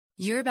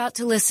You're about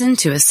to listen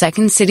to a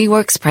Second City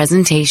Works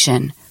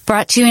presentation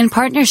brought to you in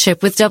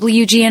partnership with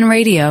WGN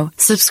Radio.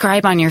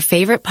 Subscribe on your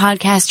favorite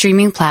podcast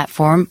streaming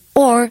platform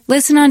or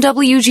listen on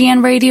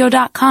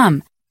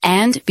WGNradio.com.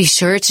 And be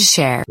sure to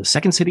share. The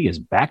Second City is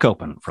back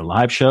open for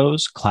live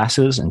shows,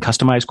 classes, and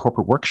customized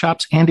corporate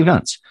workshops and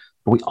events.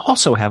 But we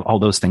also have all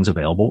those things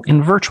available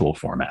in virtual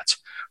formats.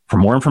 For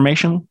more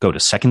information, go to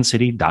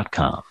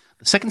secondcity.com.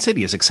 The Second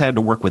City is excited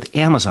to work with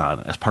Amazon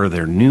as part of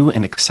their new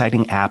and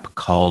exciting app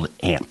called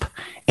AMP.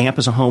 AMP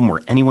is a home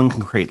where anyone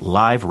can create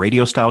live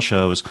radio-style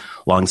shows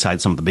alongside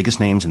some of the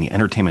biggest names in the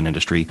entertainment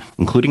industry,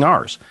 including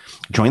ours.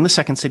 Join the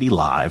Second City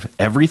live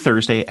every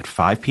Thursday at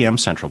 5 p.m.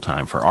 Central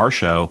Time for our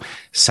show,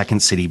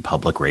 Second City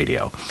Public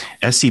Radio.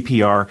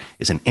 SCPR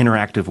is an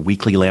interactive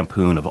weekly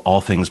lampoon of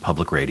all things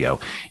public radio.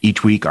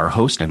 Each week, our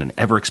host and an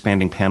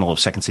ever-expanding panel of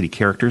Second City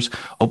characters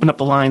open up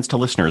the lines to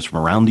listeners from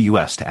around the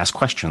U.S. to ask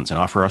questions and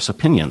offer us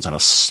opinions on a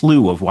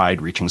slew of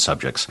wide-reaching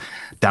subjects.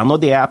 Download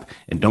the app,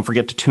 and don't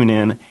forget to tune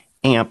in.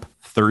 AMP,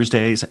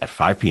 Thursdays at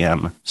 5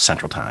 p.m.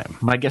 Central Time.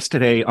 My guest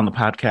today on the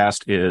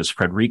podcast is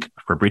Frederique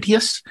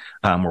Fabritius.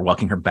 We're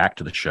welcoming her back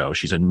to the show.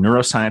 She's a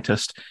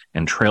neuroscientist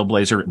and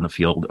trailblazer in the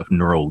field of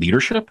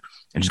neuroleadership,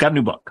 and she's got a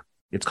new book.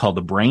 It's called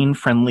The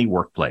Brain-Friendly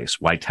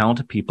Workplace: Why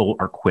Talented People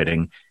Are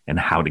Quitting and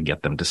How to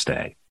Get Them to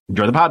Stay.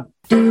 Enjoy the pod.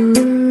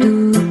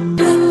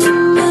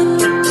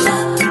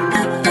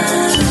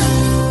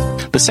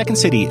 The Second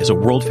City is a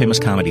world-famous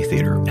comedy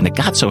theater, and it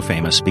got so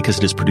famous because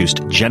it has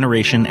produced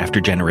generation after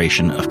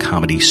generation of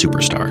comedy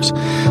superstars.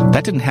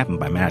 That didn't happen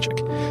by magic.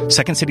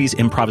 Second City's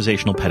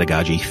improvisational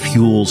pedagogy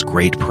fuels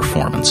great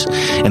performance,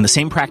 and the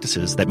same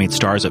practices that made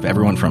stars of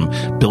everyone from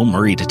Bill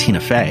Murray to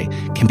Tina Fey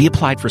can be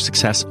applied for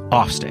success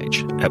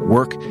offstage, at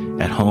work,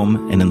 at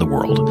home, and in the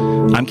world.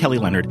 I'm Kelly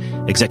Leonard,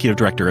 Executive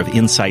Director of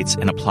Insights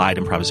and Applied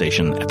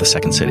Improvisation at the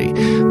Second City.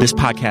 This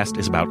podcast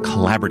is about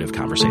collaborative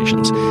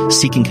conversations,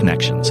 seeking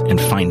connections, and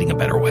finding a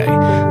better way.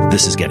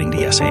 This is Getting to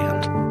Yes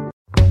And.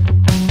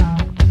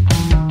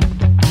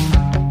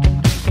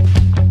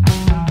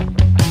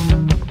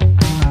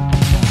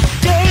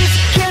 Days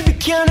can't be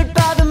counted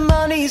by the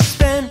money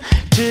spent.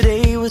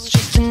 Today was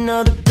just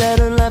another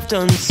better left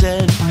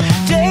unsaid.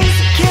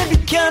 Days can't be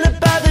counted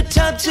by the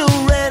time to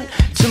rent.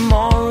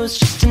 Tomorrow's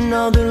just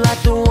another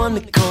like the one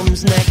that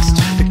comes next.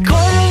 The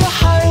corner of the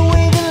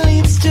highway that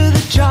leads to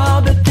the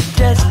job, at the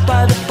desk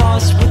by the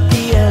boss with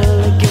the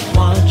elegant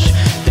watch.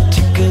 The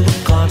tick of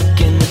the clock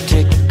and the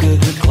tick of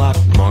the clock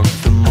mark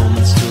the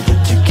moments till the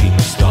ticking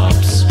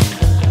stops.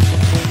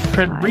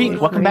 Frederique,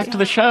 welcome back to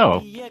the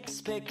show.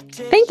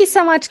 Thank you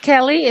so much,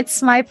 Kelly.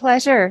 It's my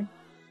pleasure.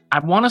 I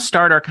want to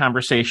start our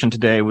conversation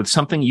today with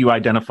something you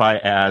identify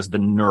as the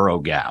neuro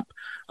gap.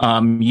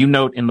 You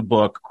note in the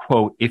book,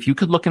 quote, if you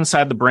could look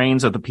inside the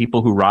brains of the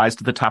people who rise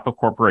to the top of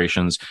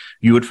corporations,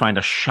 you would find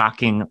a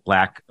shocking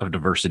lack of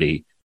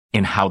diversity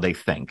in how they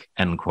think,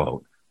 end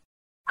quote.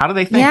 How do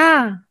they think?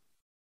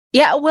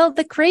 Yeah. Well,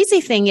 the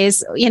crazy thing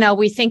is,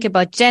 we think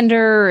about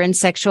gender and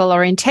sexual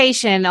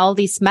orientation, all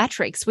these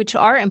metrics, which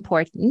are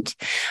important,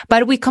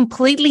 but we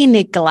completely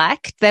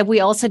neglect that we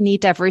also need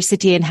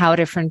diversity in how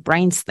different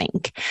brains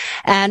think.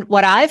 And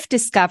what I've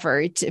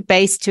discovered,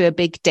 based to a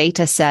big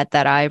data set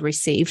that I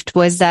received,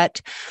 was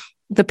that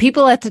the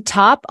people at the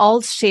top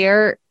all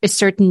share a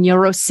certain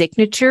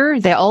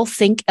neurosignature. They all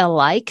think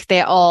alike.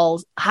 They're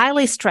all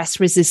highly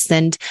stress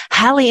resistant,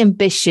 highly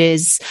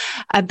ambitious,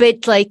 a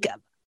bit like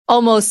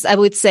almost, I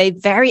would say,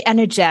 very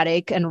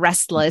energetic and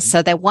restless.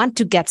 So they want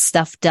to get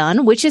stuff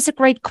done, which is a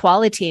great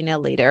quality in a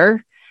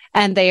leader.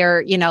 And they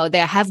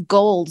have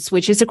goals,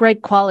 which is a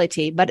great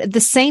quality. But at the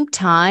same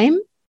time,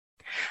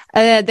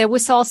 there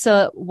was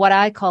also what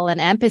I call an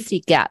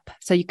empathy gap.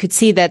 So you could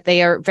see that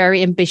they are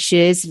very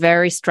ambitious,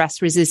 very stress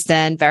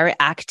resistant, very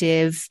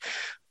active,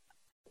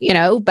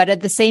 but at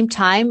the same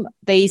time,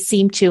 they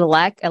seem to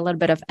lack a little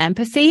bit of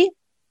empathy.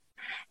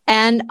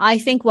 And I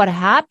think what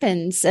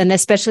happens, and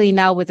especially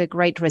now with the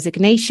Great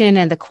Resignation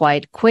and the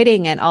quiet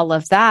quitting and all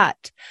of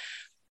that,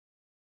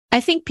 I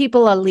think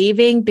people are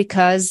leaving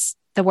because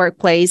the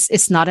workplace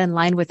is not in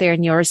line with their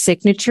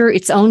neurosignature.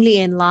 It's only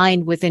in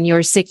line with the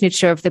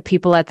neurosignature of the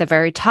people at the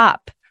very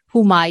top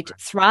who might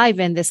thrive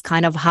in this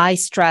kind of high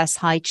stress,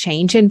 high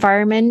change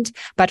environment.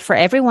 But for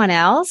everyone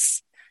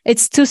else,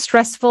 it's too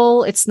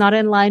stressful. It's not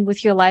in line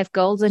with your life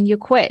goals and you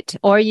quit,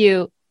 or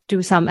you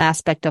do some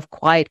aspect of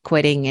quiet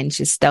quitting and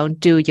just don't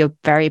do your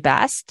very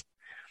best.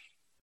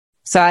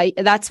 So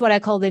that's what I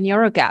call the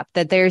neuro gap,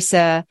 that there's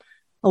a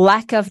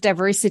lack of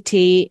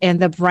diversity in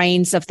the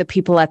brains of the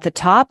people at the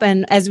top.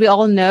 And as we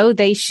all know,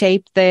 they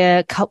shape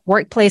the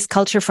workplace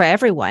culture for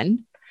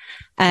everyone.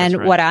 And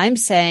right. What I'm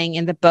saying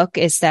in the book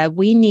is that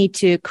we need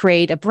to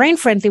create a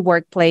brain-friendly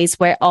workplace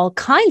where all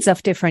kinds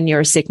of different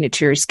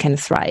neurosignatures can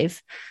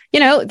thrive.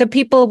 The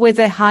people with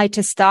a high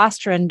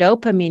testosterone,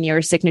 dopamine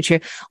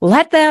neurosignature,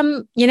 let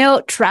them,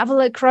 travel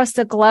across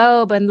the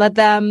globe and let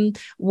them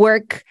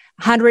work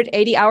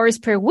 180 hours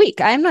per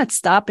week. I'm not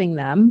stopping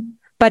them.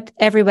 But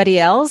everybody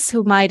else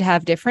who might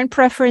have different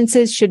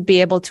preferences should be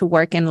able to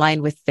work in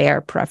line with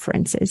their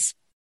preferences.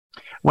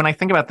 When I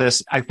think about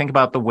this, I think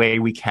about the way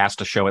we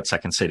cast a show at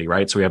Second City,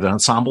 right? So we have an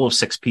ensemble of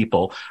 6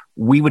 people.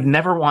 We would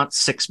never want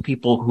 6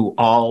 people who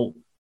all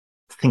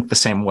think the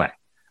same way,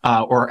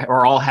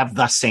 or all have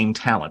the same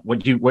talent.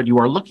 What you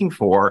are looking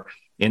for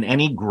in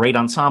any great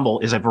ensemble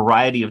is a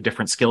variety of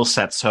different skill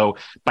sets. So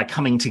by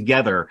coming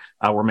together,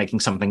 we're making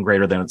something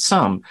greater than its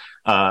sum.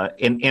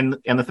 And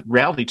the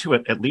reality to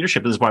it at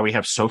leadership is why we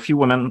have so few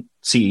women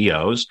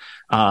CEOs,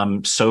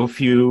 so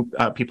few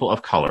people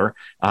of color,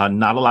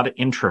 not a lot of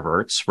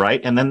introverts,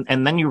 right? And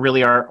then you really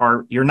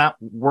you're not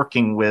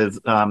working with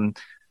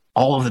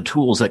all of the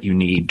tools that you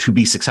need to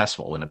be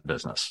successful in a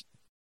business.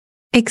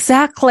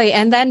 Exactly.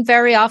 And then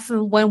very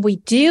often when we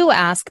do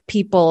ask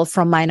people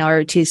from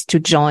minorities to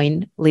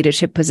join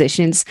leadership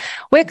positions,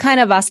 we're kind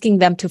of asking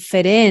them to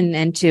fit in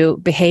and to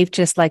behave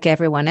just like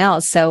everyone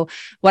else. So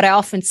what I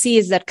often see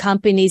is that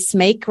companies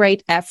make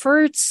great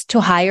efforts to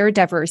hire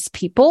diverse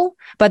people,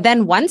 but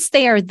then once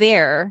they are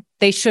there,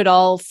 they should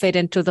all fit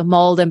into the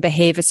mold and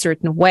behave a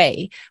certain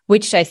way,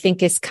 which I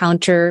think is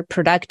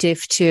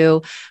counterproductive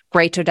to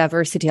greater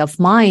diversity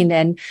of mind.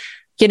 And,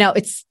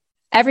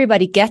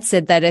 everybody gets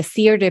it that a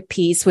theater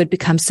piece would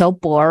become so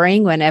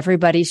boring when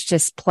everybody's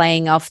just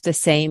playing off the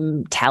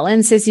same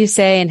talents, as you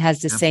say, and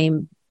has the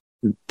same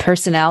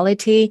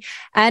personality.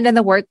 And in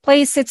the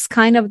workplace, it's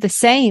kind of the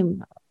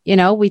same.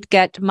 We'd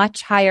get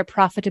much higher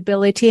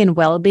profitability and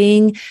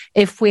well-being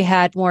if we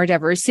had more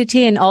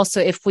diversity. And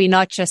also if we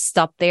not just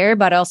stop there,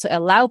 but also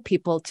allow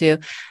people to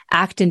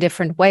act in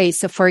different ways.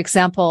 So for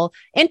example,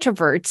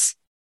 introverts,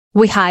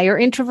 we hire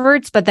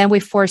introverts, but then we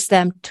force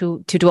them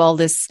to do all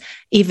this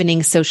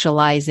evening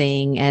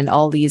socializing and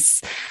all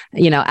these,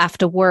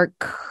 after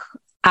work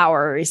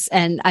hours.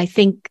 And I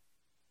think,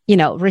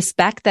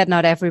 respect that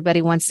not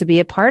everybody wants to be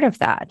a part of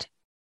that.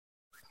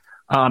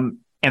 And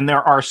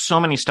there are so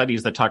many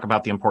studies that talk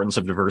about the importance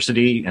of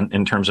diversity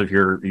in terms of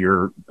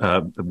your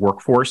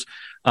workforce.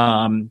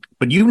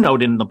 But you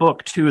note in the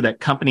book too that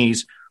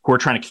companies who are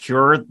trying to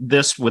cure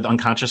this with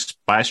unconscious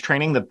bias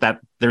training, that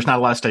there's not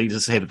a lot of studies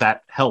that say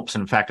that helps.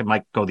 In fact, it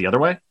might go the other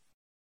way.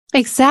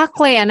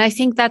 Exactly. And I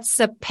think that's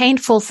a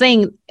painful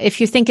thing. If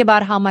you think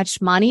about how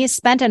much money is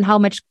spent and how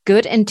much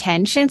good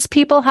intentions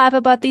people have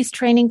about these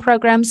training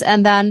programs,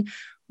 and then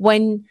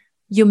when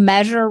you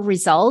measure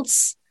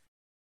results,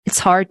 it's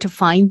hard to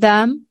find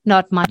them.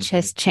 Not much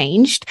has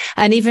changed.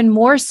 And even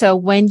more so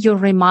when you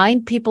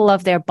remind people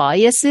of their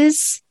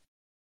biases,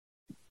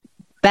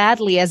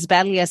 badly as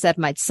that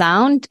might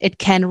sound, it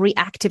can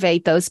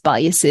reactivate those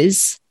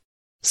biases.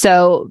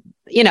 So,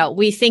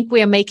 we think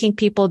we are making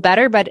people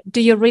better, but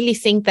do you really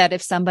think that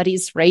if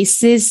somebody's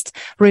racist,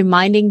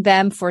 reminding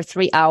them for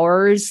 3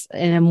 hours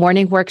in a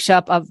morning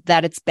workshop of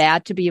that it's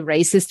bad to be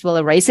racist will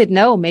erase it?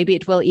 No, maybe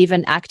it will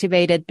even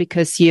activate it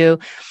because we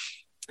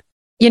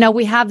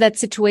have that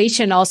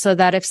situation also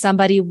that if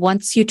somebody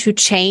wants you to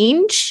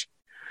change,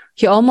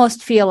 you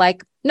almost feel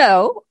like,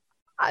 no,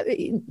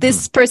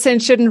 this person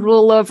shouldn't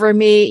rule over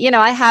me.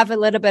 I have a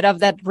little bit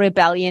of that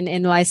rebellion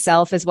in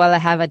myself as well. I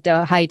have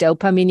a high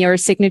dopamine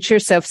neurosignature.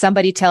 So if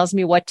somebody tells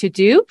me what to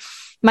do,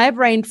 my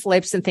brain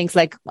flips and thinks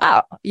like,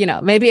 wow,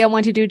 maybe I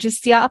want to do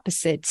just the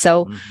opposite.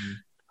 So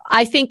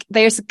I think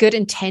there's a good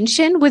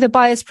intention with the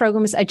bias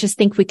programs. I just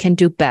think we can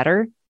do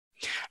better.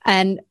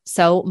 And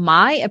so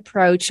my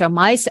approach I'm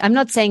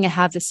not saying I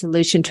have the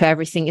solution to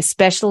everything,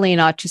 especially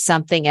not to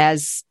something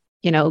as,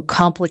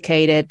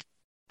 complicated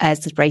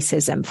as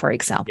racism, for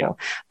example.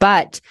 Yeah.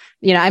 But,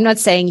 I'm not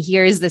saying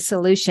here's the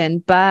solution,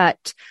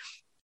 but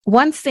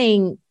one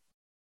thing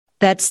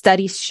that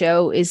studies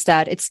show is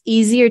that it's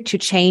easier to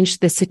change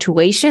the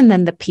situation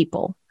than the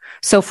people.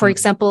 So, for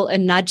example, a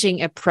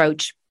nudging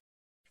approach.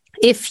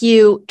 If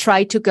you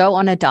try to go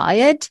on a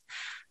diet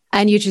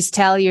and you just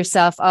tell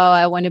yourself, oh,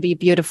 I want to be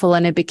beautiful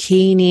in a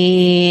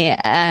bikini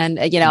and,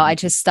 I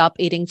just stop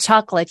eating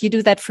chocolate. You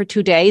do that for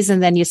 2 days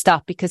and then you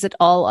stop because it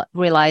all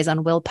relies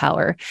on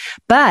willpower.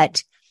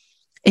 But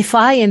if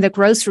I in the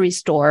grocery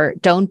store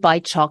don't buy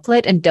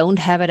chocolate and don't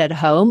have it at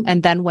home,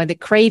 and then when the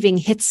craving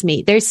hits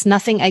me, there's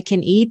nothing I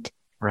can eat.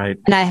 Right.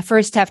 And I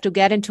first have to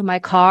get into my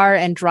car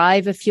and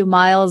drive a few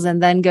miles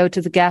and then go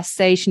to the gas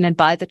station and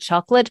buy the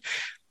chocolate.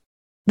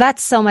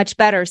 That's so much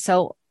better.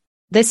 So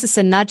this is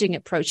a nudging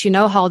approach. You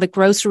know how the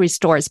grocery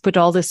stores put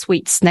all the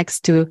sweets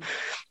next to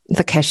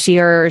the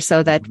cashier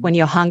so that when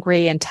you're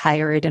hungry and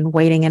tired and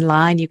waiting in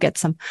line, you get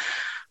some.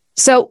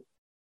 So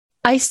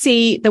I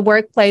see the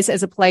workplace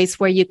as a place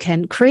where you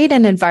can create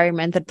an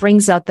environment that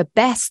brings out the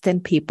best in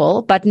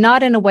people, but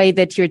not in a way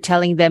that you're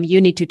telling them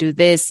you need to do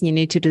this, you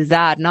need to do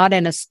that, not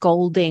in a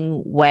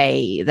scolding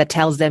way that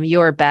tells them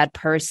you're a bad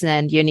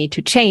person, you need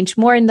to change.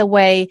 More in the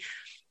way,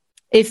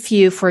 if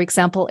you, for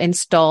example,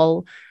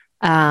 install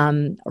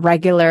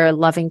regular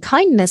loving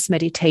kindness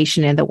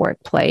meditation in the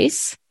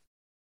workplace,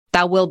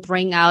 that will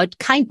bring out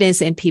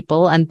kindness in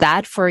people. And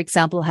that, for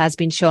example, has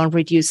been shown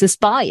reduces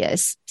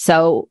bias.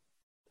 So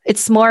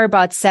it's more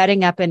about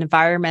setting up an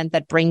environment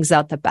that brings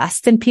out the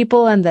best in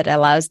people and that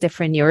allows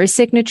different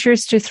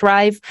neurosignatures to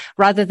thrive,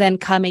 rather than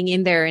coming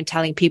in there and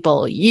telling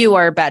people, you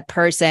are a bad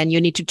person, you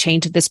need to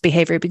change this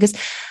behavior. Because,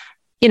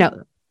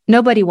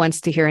 Nobody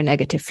wants to hear a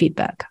negative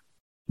feedback.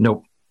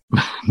 Nope.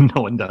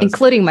 No one does.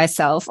 Including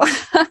myself.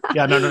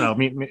 Yeah, no.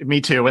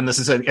 Me too. And this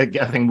is a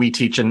thing we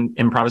teach in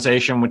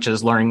improvisation, which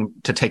is learning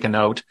to take a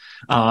note,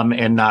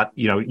 and not,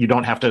 you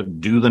don't have to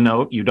do the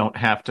note. You don't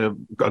have to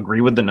agree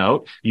with the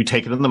note. You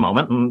take it in the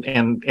moment,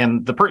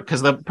 and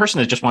because the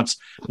person just wants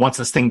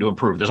this thing to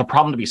improve. There's a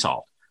problem to be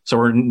solved. So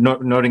we're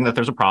noting that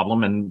there's a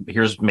problem, and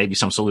here's maybe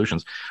some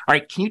solutions. All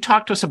right. Can you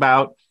talk to us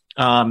about,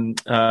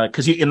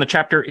 because in the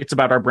chapter, it's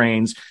about our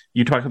brains,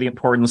 you talk about the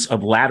importance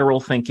of lateral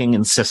thinking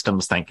and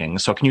systems thinking.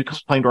 So can you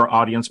explain to our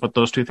audience what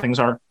those two things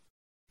are?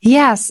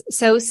 Yes.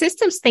 So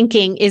systems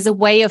thinking is a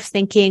way of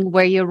thinking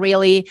where you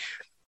really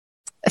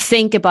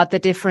think about the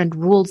different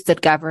rules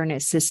that govern a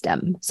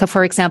system. So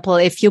for example,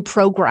 if you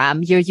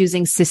program, you're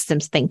using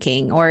systems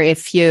thinking, or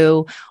if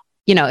you're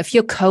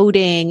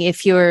coding,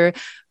 if you're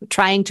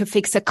trying to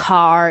fix a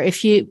car,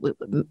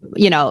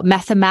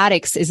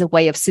 mathematics is a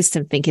way of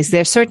system thinking.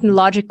 There are certain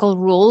logical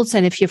rules,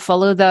 and if you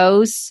follow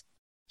those,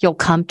 you'll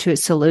come to a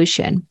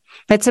solution.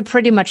 That's a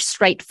pretty much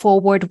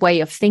straightforward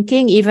way of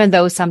thinking, even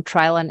though some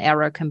trial and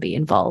error can be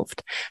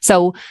involved.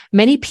 So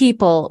many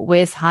people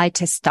with high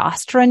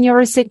testosterone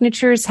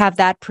neurosignatures have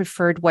that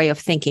preferred way of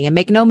thinking. And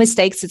make no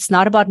mistakes, it's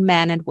not about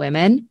men and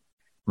women.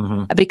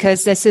 Mm-hmm.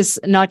 Because this is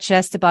not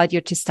just about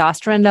your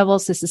testosterone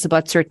levels. This is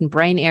about certain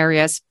brain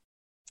areas.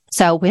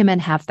 So women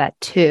have that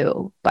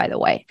too, by the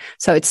way.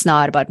 So it's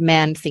not about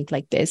men think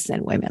like this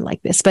and women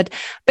like this. But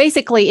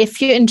basically, if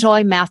you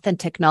enjoy math and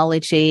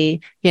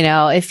technology,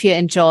 if you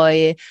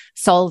enjoy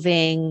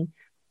solving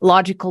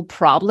logical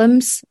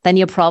problems, then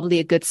you're probably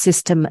a good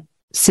system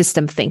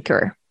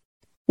thinker.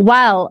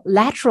 While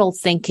lateral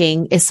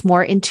thinking is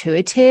more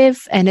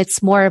intuitive, and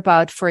it's more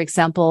about, for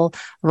example,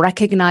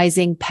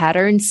 recognizing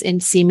patterns in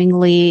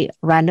seemingly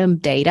random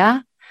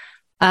data.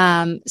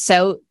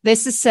 So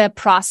this is a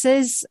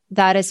process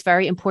that is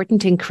very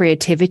important in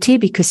creativity,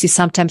 because you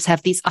sometimes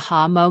have these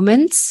aha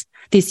moments,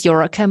 these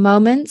eureka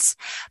moments.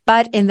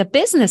 But in the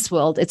business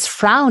world, it's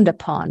frowned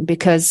upon,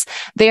 because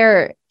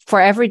for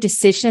every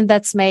decision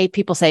that's made,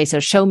 people say, so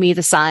show me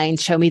the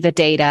signs, show me the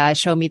data,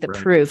 show me the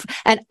proof.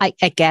 And I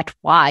get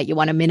why. You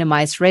want to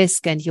minimize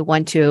risk and you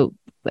want to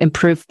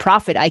improve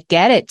profit. I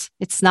get it.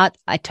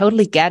 I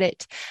totally get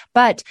it.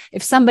 But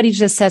if somebody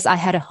just says, I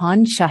had a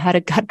hunch, I had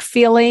a gut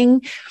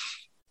feeling,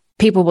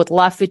 people would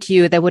laugh at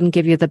you. They wouldn't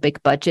give you the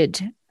big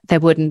budget. They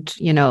wouldn't,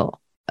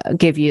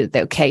 give you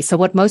the okay. So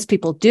what most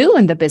people do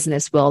in the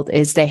business world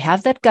is they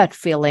have that gut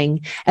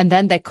feeling, and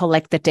then they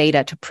collect the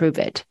data to prove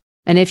it.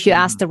 And if you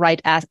ask the right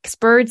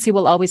experts, you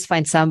will always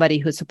find somebody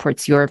who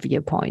supports your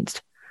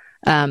viewpoint.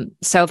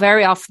 So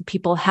very often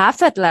people have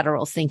that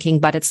lateral thinking,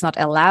 but it's not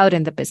allowed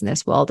in the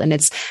business world. And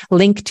it's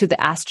linked to the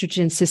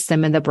estrogen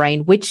system in the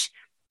brain, which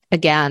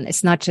again,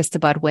 is not just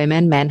about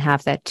women. Men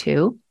have that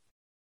too.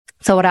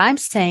 So what I'm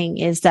saying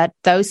is that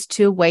those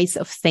two ways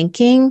of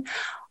thinking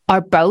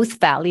are both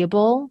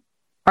valuable,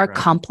 are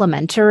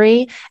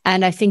complementary.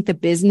 And I think the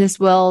business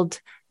world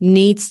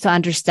needs to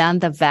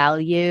understand the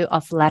value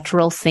of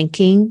lateral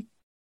thinking.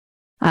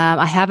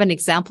 I have an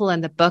example in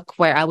the book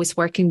where I was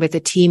working with a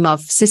team of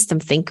system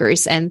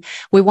thinkers, and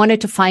we wanted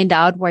to find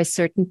out why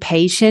certain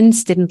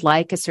patients didn't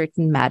like a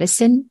certain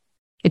medicine.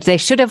 They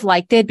should have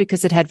liked it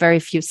because it had very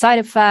few side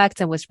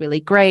effects and was really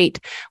great.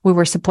 We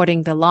were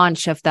supporting the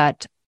launch of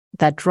that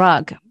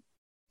drug.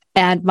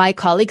 And my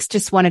colleagues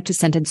just wanted to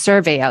send a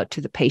survey out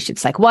to the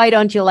patients, like, why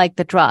don't you like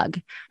the drug?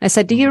 I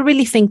said, do you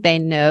really think they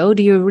know?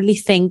 Do you really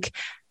think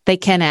they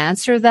can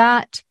answer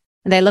that?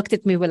 And they looked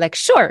at me, were like,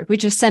 sure, we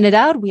just send it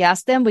out. We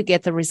ask them, we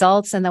get the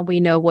results, and then we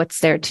know what's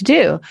there to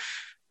do.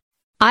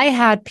 I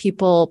had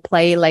people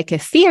play like a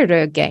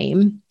theater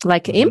game,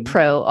 like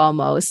impro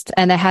almost.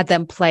 And I had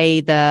them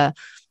play the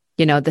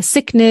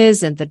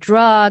sickness and the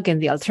drug and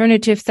the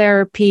alternative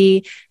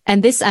therapy.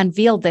 And this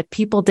unveiled that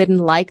people didn't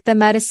like the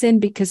medicine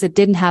because it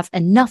didn't have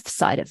enough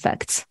side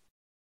effects.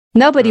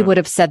 Nobody would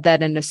have said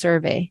that in a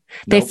survey.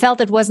 Nope. They felt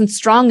it wasn't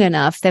strong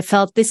enough. They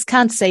felt this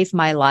can't save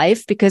my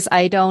life because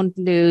I don't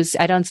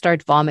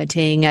start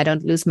vomiting. I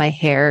don't lose my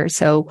hair.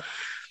 So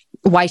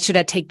why should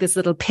I take this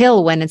little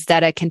pill when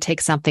instead I can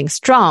take something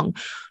strong?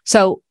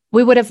 So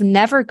we would have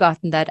never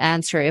gotten that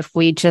answer if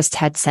we just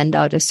had sent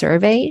out a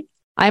survey.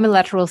 I'm a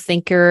lateral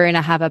thinker and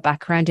I have a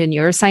background in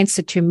neuroscience.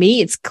 So to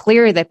me, it's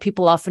clear that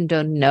people often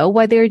don't know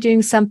why they're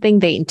doing something.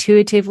 They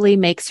intuitively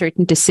make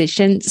certain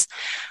decisions.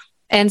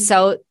 And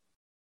so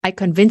I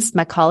convinced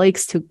my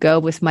colleagues to go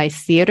with my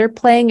theater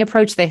playing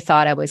approach. They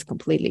thought I was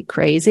completely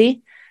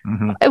crazy.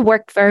 Mm-hmm. It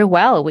worked very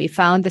well. We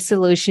found the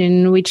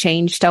solution. We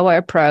changed our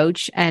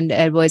approach and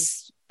it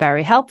was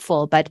very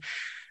helpful. But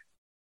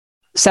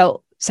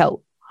so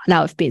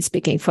now I've been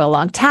speaking for a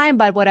long time,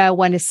 but what I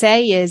want to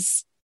say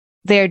is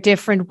there are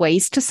different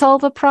ways to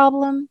solve a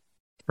problem.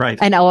 Right.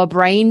 And our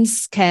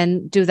brains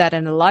can do that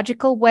in a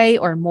logical way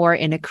or more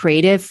in a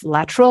creative,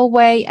 lateral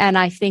way. And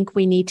I think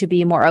we need to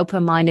be more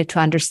open-minded to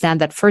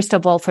understand that, first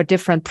of all, for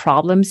different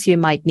problems, you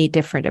might need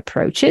different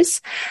approaches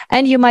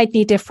and you might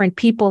need different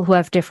people who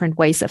have different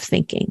ways of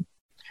thinking.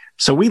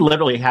 So we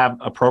literally have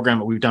a program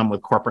that we've done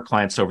with corporate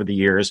clients over the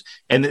years.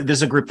 And this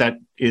is a group that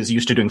is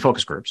used to doing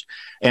focus groups.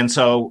 And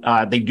so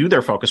they do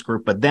their focus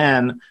group, but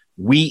then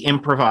we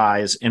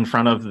improvise in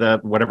front of the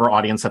whatever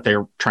audience that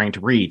they're trying to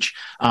reach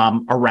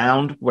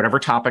around whatever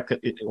topic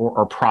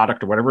or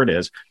product or whatever it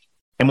is.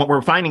 And what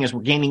we're finding is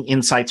we're gaining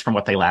insights from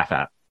what they laugh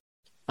at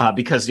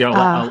because, you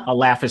know, a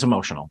laugh is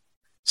emotional.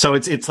 So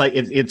it's like,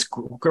 it's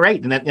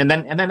great. And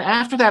then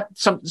after that,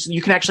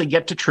 you can actually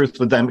get to truth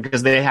with them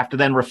because they have to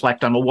then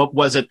reflect on, well, what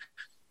was it?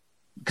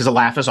 Because a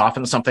laugh is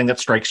often something that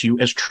strikes you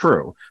as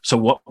true. So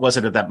what was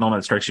it at that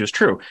moment that strikes you as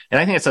true? And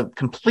I think it's a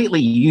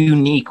completely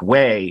unique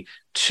way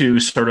to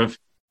sort of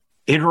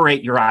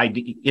iterate your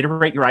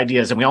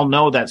ideas. And we all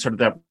know that sort of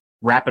that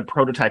rapid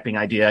prototyping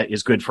idea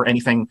is good for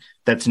anything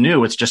that's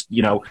new. It's just,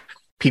 you know,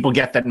 people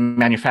get that in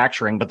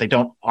manufacturing, but they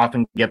don't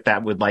often get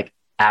that with like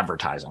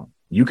advertising.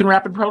 You can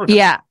rapid prototype.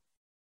 Yeah.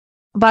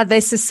 But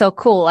this is so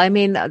cool. I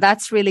mean,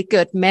 that's really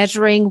good.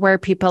 Measuring where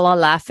people are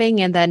laughing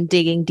and then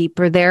digging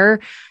deeper there.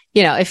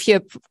 You know, if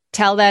you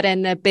tell that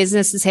in a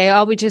business and say,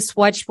 oh, we just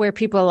watch where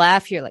people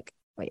laugh, you're like,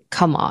 wait,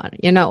 come on,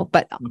 you know,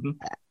 but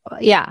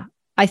yeah,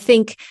 I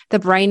think the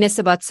brain is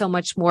about so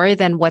much more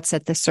than what's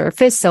at the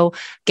surface. So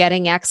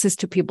getting access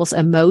to people's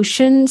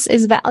emotions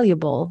is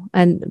valuable.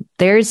 And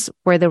there's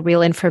where the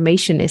real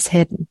information is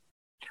hidden.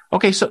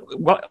 Okay, so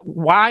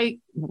why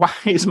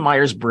is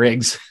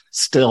Myers-Briggs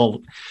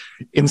still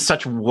in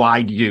such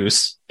wide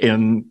use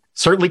in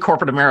certainly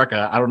corporate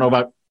America? I don't know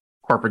about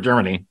corporate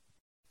Germany.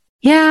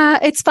 Yeah,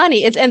 it's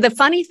funny. And the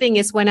funny thing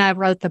is when I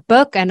wrote the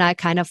book and I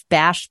kind of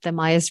bashed the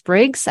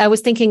Myers-Briggs, I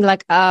was thinking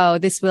like, oh,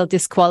 this will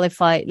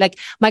disqualify. Like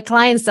my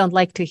clients don't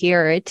like to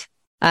hear it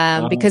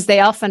because they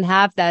often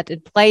have that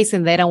in place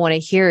and they don't want to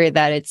hear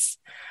that it's,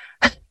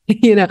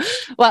 you know,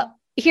 well,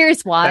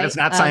 here's why. That it's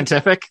not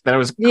scientific? That it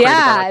was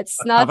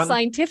it's not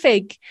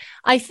scientific.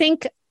 I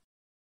think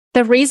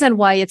the reason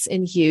why it's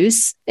in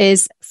use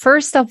is,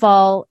 first of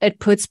all, it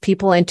puts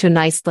people into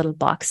nice little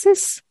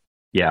boxes.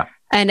 Yeah.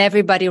 And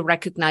everybody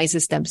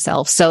recognizes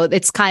themselves. So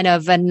it's kind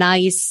of a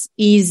nice,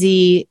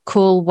 easy,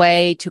 cool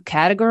way to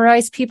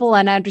categorize people.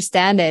 And I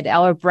understand it.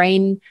 Our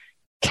brain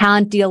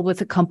can't deal with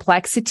the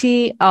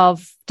complexity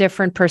of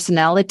different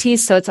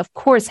personalities. So it's, of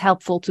course,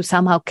 helpful to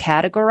somehow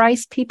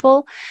categorize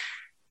people.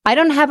 I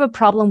don't have a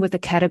problem with the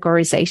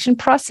categorization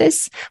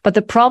process, but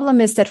the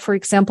problem is that, for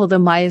example, the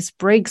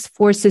Myers-Briggs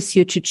forces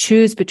you to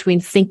choose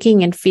between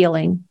thinking and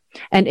feeling.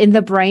 And in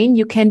the brain,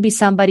 you can be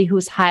somebody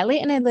who's highly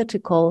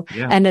analytical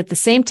and at the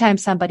same time,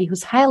 somebody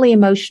who's highly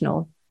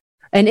emotional.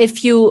 And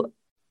if you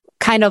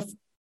kind of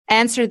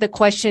answer the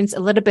questions a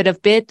little bit of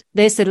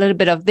this, a little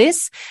bit of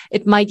this,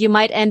 you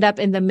might end up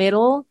in the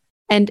middle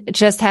and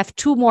just have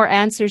two more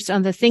answers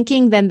on the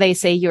thinking, then they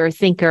say you're a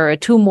thinker, or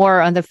two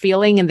more on the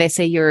feeling, and they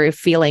say you're a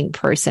feeling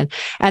person.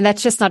 And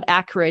that's just not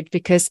accurate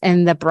because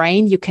in the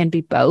brain, you can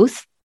be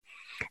both.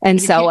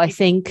 And so I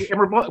think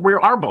we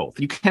are both.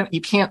 You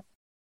can't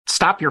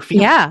stop your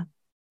feelings. Yeah,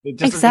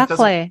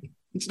 exactly.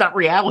 It's not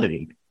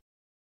reality.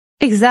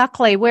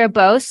 Exactly. We're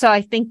both. So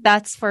I think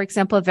that's, for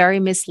example, very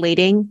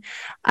misleading.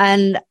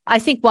 And I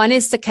think one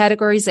is the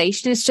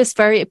categorization is just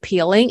very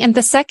appealing. And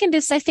the second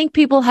is I think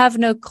people have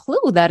no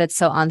clue that it's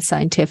so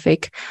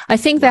unscientific. I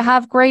think they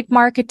have great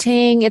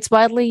marketing. It's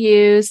widely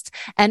used.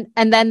 And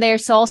then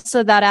there's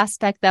also that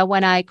aspect that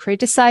when I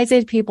criticize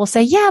it, people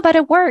say, yeah, but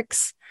it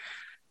works.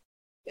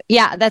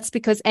 Yeah, that's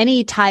because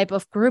any type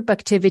of group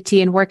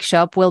activity and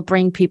workshop will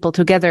bring people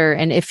together.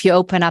 And if you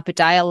open up a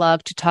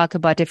dialogue to talk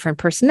about different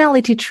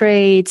personality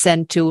traits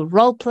and to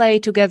role play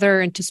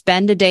together and to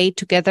spend a day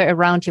together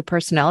around your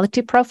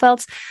personality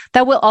profiles,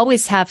 that will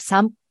always have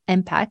some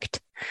impact.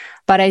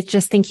 But I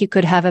just think you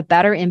could have a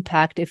better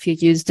impact if you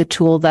used a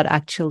tool that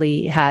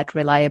actually had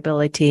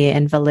reliability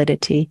and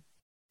validity.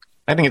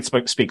 I think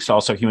it speaks to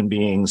also human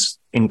beings'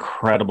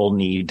 incredible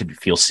need to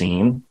feel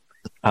seen,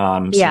 seen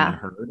and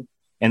heard.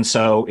 And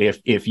so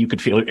if you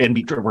could feel it, and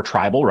we're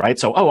tribal, right?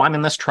 So, oh, I'm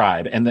in this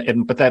tribe.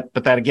 But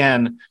that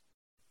again,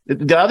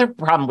 the other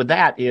problem with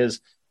that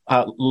is,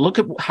 look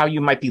at how you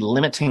might be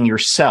limiting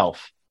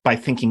yourself by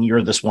thinking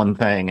you're this one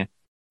thing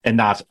and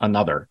not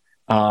another.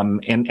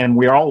 And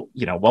we're all,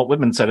 you know, Walt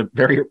Whitman said it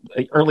very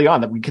early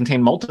on that we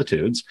contain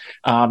multitudes.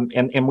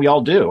 And we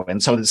all do.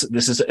 And so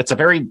it's a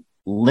very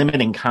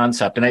limiting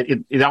concept.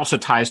 And it also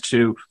ties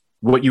to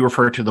what you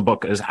refer to in the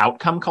book as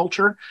outcome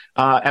culture,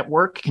 at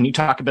work. Can you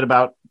talk a bit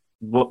about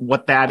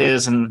what that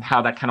is and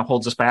how that kind of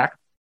holds us back?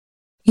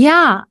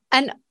 Yeah.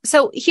 And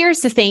so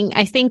here's the thing.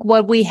 I think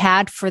what we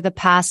had for the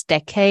past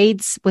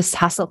decades was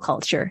hustle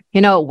culture,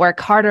 you know, work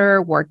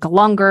harder, work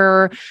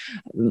longer.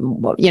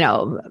 You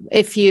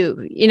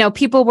know,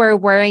 people were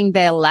wearing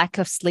their lack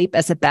of sleep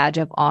as a badge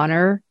of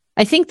honor.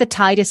 I think the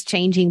tide is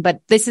changing,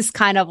 but this is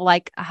kind of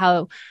like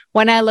how,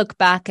 when I look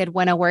back at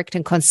when I worked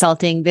in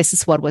consulting, this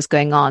is what was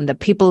going on. The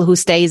people who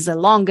stays the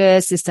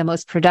longest is the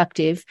most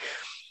productive.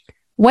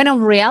 When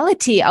in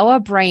reality, our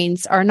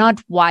brains are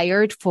not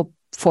wired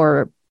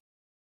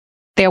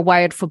they're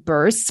wired for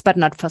bursts, but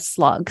not for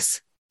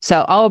slugs.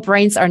 So our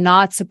brains are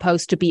not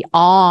supposed to be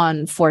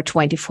on for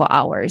 24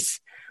 hours.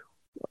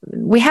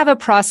 we have a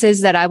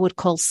process that I would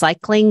call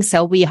cycling.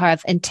 So we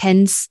have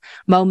intense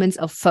moments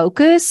of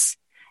focus,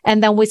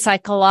 and then we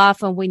cycle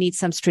off and we need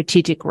some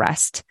strategic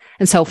rest.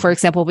 And so, for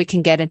example, we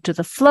can get into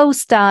the flow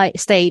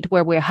state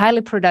where we're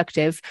highly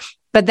productive,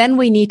 but then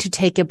we need to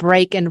take a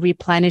break and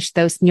replenish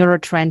those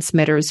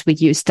neurotransmitters we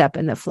used up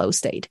in the flow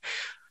state.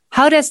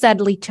 How does that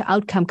lead to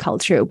outcome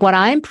culture? What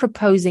I'm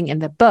proposing in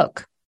the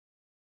book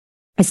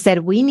is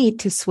that we need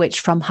to switch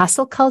from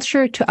hustle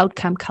culture to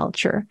outcome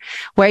culture,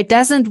 where it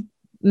doesn't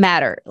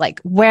matter like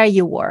where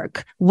you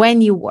work, when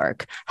you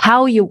work,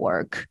 how you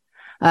work,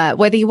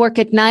 whether you work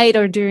at night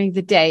or during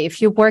the day.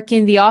 If you work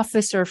in the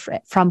office or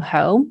from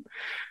home,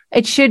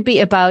 it should be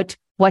about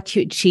what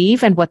you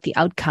achieve and what the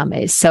outcome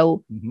is.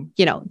 So,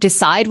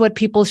 decide what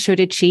people should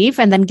achieve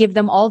and then give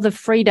them all the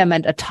freedom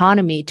and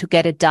autonomy to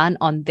get it done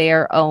on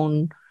their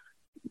own,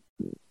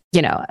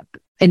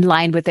 in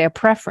line with their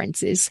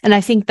preferences. And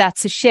I think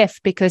that's a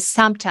shift, because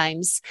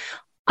sometimes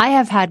I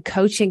have had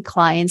coaching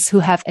clients who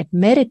have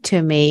admitted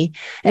to me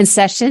in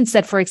sessions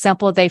that, for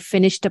example, they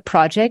finished a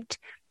project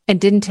and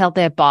didn't tell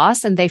their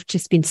boss, and they've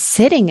just been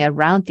sitting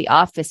around the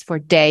office for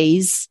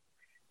days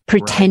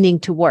pretending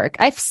to work.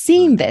 I've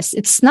seen this.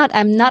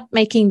 I'm not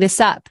making this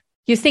up.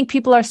 You think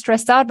people are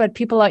stressed out, but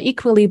people are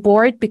equally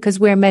bored because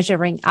we're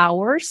measuring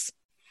hours.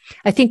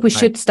 I think we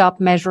should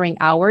stop measuring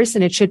hours,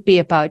 and it should be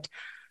about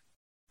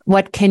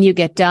what can you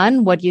get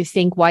done? What do you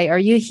think? Why are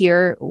you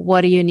here?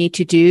 What do you need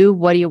to do?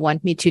 What do you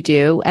want me to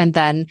do? And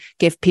then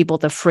give people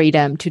the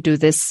freedom to do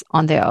this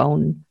on their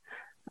own.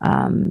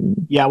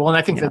 And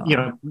I think that,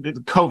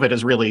 COVID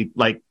is really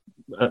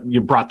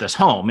you brought this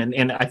home.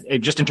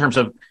 And just in terms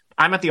of,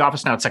 I'm at the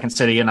office now at Second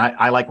City, and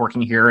I like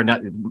working here,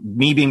 and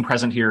me being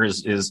present here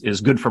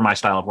is good for my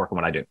style of work and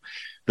what I do.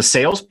 The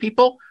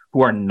salespeople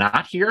who are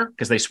not here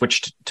because they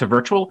switched to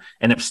virtual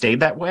and have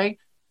stayed that way,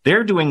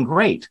 they're doing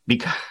great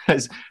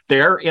because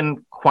they're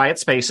in quiet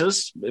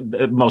spaces,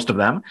 most of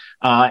them.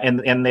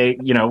 And they,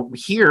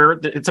 here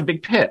it's a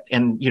big pit,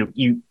 and,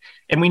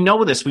 and we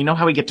know this, we know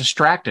how we get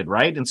distracted,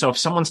 right? And so if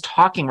someone's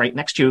talking right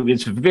next to you,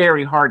 it's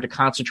very hard to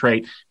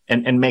concentrate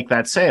and make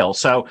that sale.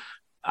 So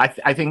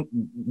I think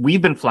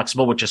we've been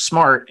flexible, which is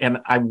smart. And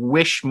I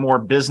wish more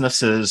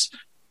businesses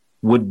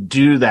would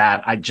do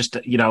that. I just,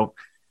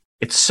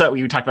 it's so,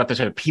 you talked about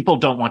this, people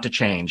don't want to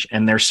change,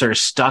 and they're sort of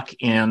stuck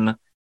in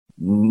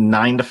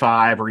 9 to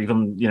 5 or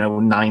even,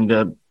 9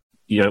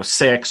 to,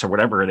 6 or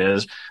whatever it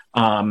is,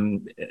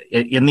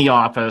 in the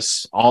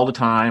office all the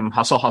time,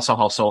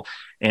 hustle.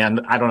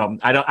 And I don't know,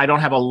 I don't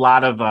have a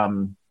lot of,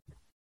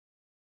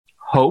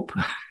 hope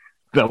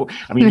though.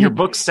 I mean, your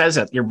book says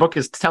it, your book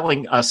is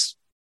telling us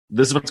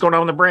this is what's going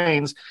on in the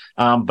brains.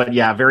 But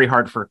yeah, very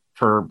hard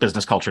for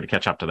business culture to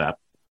catch up to that.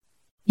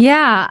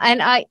 Yeah.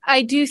 And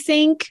I do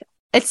think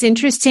it's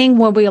interesting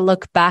when we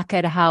look back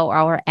at how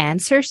our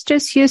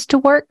ancestors used to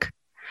work.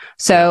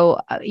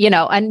 So,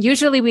 and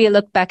usually we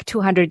look back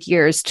 200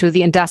 years to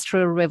the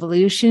Industrial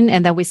Revolution,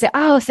 and then we say,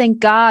 oh, thank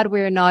God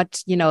we're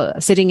not,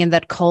 sitting in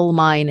that coal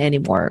mine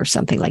anymore or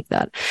something like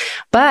that.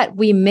 But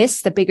we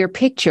miss the bigger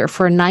picture.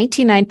 For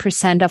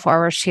 99% of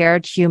our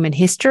shared human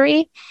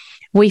history,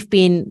 we've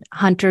been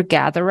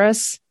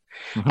hunter-gatherers,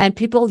 and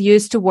people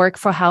used to work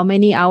for how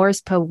many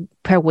hours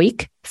per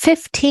week?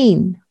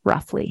 15,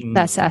 roughly.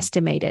 That's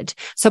estimated.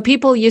 So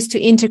people used to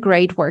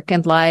integrate work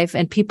and life,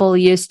 and people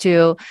used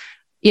to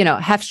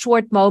have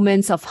short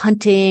moments of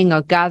hunting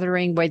or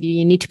gathering where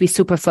you need to be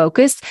super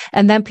focused.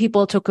 And then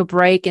people took a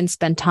break and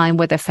spent time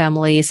with their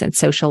families and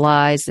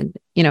socialize. And,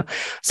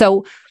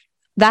 so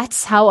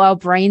that's how our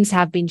brains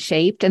have been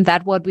shaped. And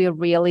that's what we're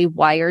really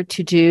wired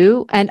to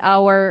do. And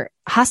our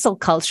hustle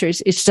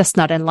cultures is just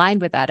not in line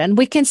with that. And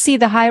we can see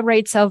the high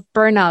rates of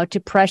burnout,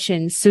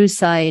 depression,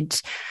 suicide,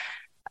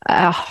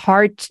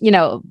 heart,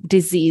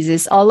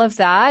 diseases. All of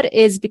that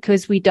is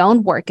because we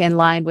don't work in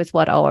line with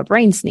what our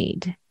brains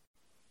need.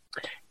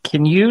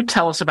 Can you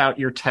tell us about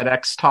your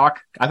TEDx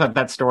talk? I thought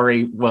that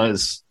story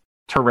was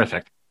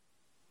terrific.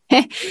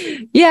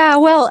 Yeah,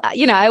 well,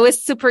 I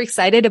was super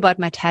excited about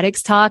my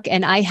TEDx talk,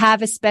 and I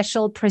have a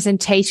special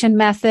presentation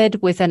method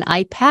with an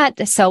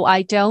iPad. So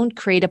I don't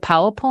create a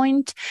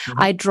PowerPoint.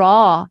 I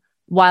draw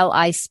while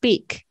I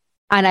speak.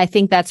 And I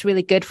think that's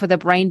really good for the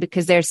brain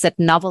because there's that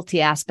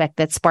novelty aspect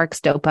that sparks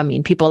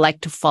dopamine. People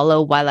like to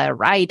follow while I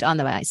write on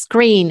my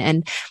screen,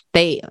 and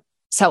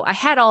so I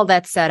had all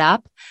that set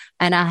up,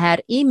 and I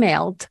had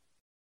emailed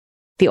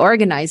the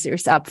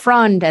organizers up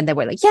front, and they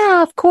were like,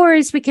 yeah, of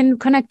course, we can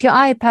connect your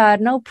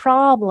iPad, no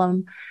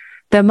problem.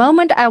 The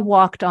moment I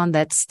walked on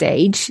that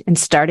stage and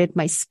started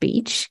my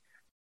speech,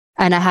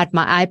 and I had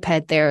my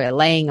iPad there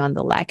laying on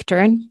the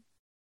lectern,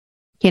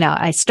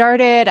 I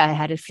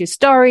had a few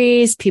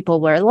stories, people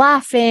were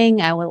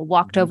laughing, I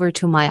walked over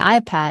to my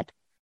iPad,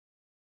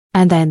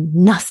 and then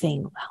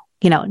nothing,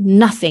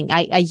 nothing.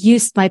 I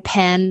used my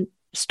pen,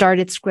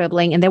 started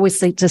scribbling, and there was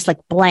just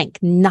blank.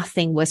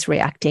 Nothing was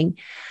reacting.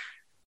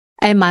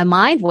 And my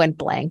mind went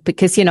blank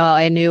because,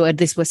 I knew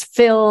this was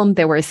filmed.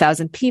 There were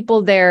 1,000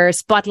 people there,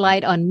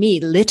 spotlight on me,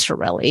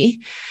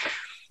 literally.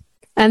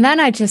 And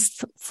then I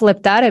just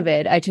flipped out of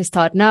it. I just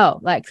thought, no,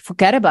 like,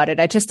 forget about it.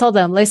 I just told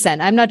them,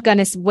 listen, I'm not going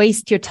to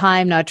waste your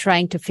time now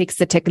trying to fix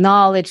the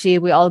technology.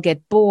 We all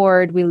get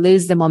bored. We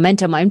lose the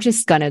momentum. I'm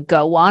just going to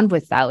go on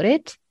without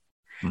it.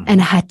 Mm-hmm. And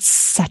I had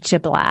such a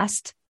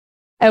blast.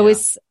 It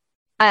was,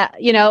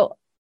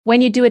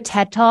 when you do a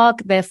TED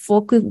Talk, they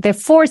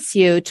force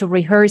you to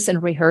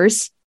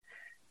rehearse,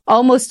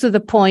 almost to the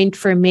point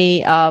for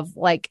me of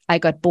like, I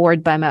got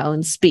bored by my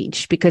own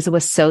speech because it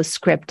was so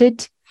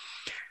scripted.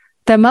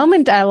 The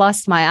moment I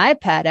lost my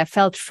iPad, I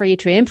felt free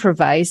to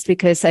improvise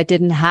because I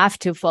didn't have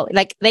to follow,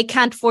 like they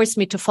can't force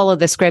me to follow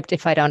the script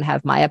if I don't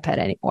have my iPad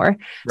anymore.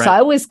 Right. So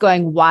I was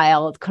going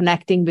wild,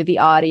 connecting with the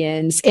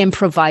audience,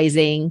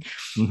 improvising.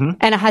 Mm-hmm.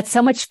 And I had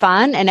so much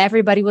fun and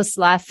everybody was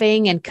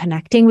laughing and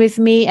connecting with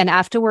me. And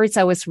afterwards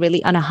I was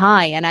really on a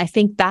high. And I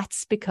think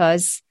that's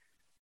because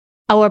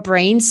our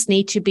brains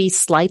need to be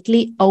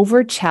slightly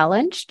over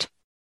challenged.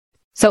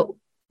 So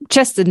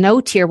just a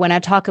note here, when I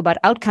talk about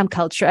outcome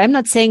culture, I'm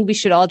not saying we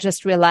should all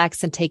just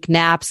relax and take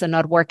naps and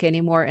not work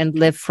anymore and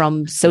live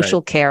from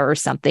social care or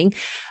something.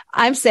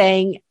 I'm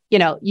saying,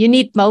 you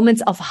need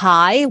moments of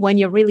high when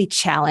you're really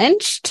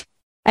challenged,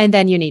 and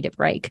then you need a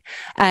break.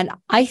 And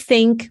I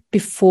think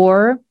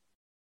before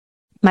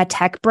my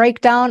tech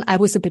breakdown, I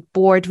was a bit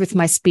bored with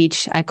my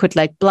speech. I could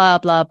like blah,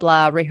 blah,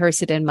 blah,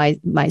 rehearse it in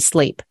my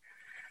sleep.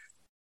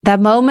 That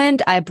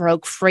moment I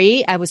broke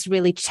free, I was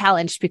really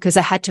challenged because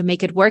I had to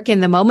make it work in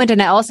the moment.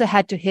 And I also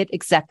had to hit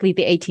exactly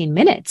the 18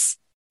 minutes.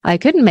 I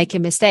couldn't make a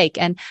mistake.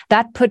 And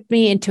that put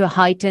me into a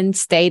heightened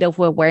state of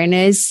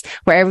awareness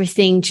where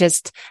everything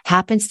just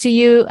happens to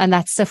you. And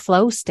that's the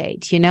flow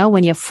state,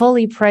 when you're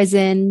fully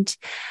present,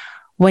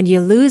 when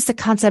you lose the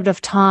concept of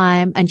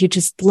time and you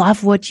just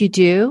love what you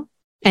do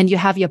and you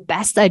have your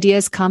best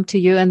ideas come to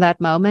you in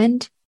that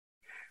moment.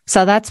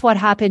 So that's what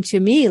happened to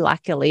me,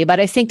 luckily. But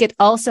I think it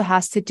also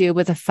has to do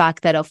with the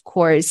fact that, of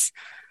course,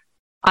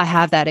 I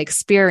have that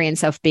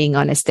experience of being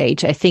on a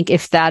stage. I think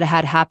if that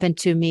had happened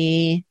to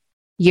me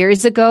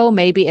years ago,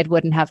 maybe it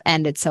wouldn't have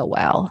ended so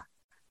well.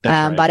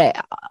 Right.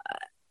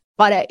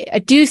 But I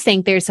do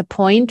think there's a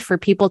point for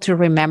people to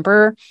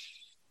remember,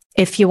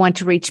 if you want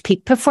to reach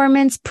peak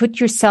performance, put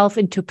yourself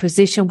into a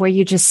position where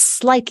you're just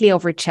slightly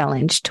over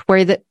challenged,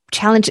 where the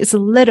challenge is a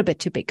little bit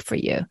too big for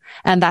you.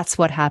 And that's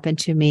what happened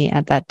to me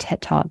at that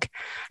TED Talk.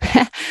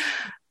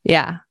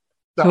 Yeah.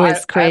 So it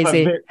was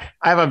crazy.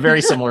 I have a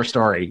very similar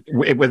story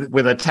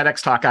with a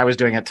TEDx talk I was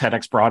doing at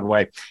TEDx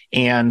Broadway.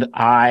 And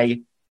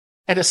I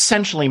had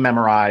essentially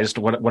memorized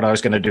what I was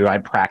going to do. I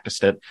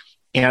practiced it.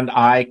 And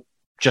I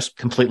just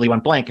completely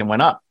went blank and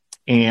went up.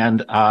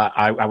 And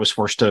I was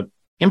forced to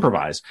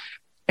improvise.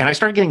 And I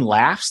started getting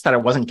laughs that I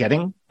wasn't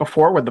getting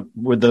before with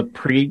the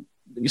pre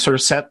sort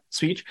of set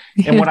speech.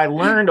 And what I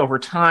learned over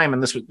time,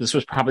 and this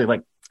was probably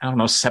like,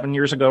 7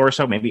 years ago or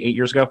so, maybe 8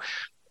 years ago,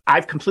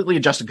 I've completely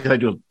adjusted because I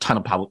do a ton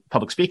of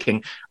public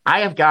speaking.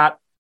 I have got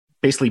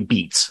basically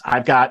beats.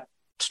 I've got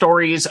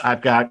stories,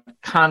 I've got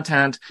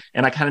content,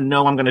 and I kind of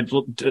know I'm going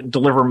to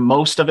deliver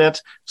most of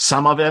it,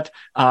 some of it.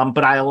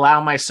 But I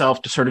allow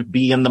myself to sort of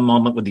be in the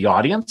moment with the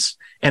audience.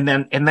 And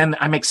then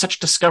I make such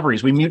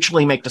discoveries. We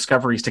mutually make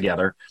discoveries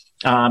together.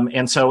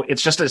 And so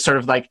it's just a sort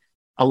of like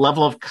a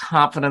level of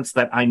confidence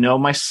that I know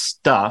my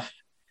stuff.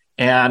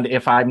 And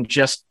if I'm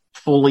just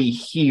fully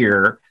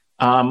here,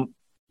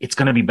 it's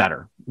going to be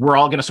better. We're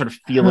all going to sort of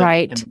feel it.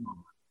 Right. In the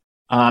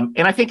moment.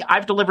 And I think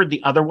I've delivered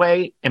the other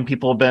way and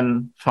people have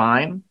been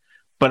fine,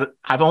 but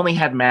I've only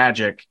had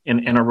magic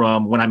in a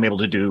room when I'm able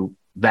to do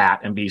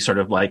that and be sort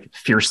of like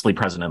fiercely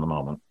present in the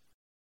moment.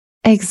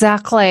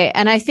 Exactly.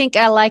 And I think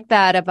I like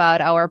that about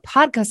our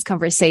podcast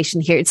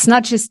conversation here. It's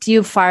not just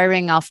you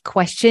firing off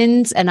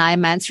questions and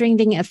I'm answering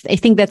them. I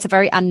think that's a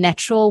very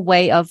unnatural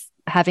way of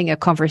having a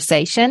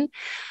conversation.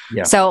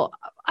 Yeah. So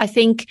I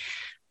think,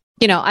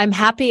 I'm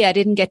happy I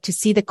didn't get to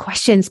see the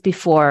questions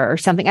before or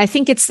something. I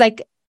think it's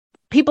like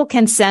people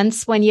can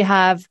sense when you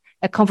have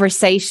a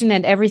conversation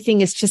and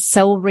everything is just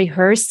so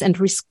rehearsed and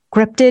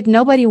scripted.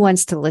 Nobody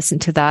wants to listen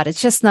to that.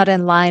 It's just not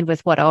in line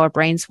with what our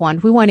brains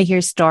want. We want to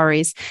hear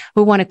stories.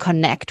 We want to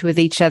connect with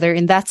each other.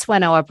 And that's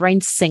when our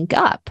brains sync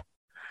up.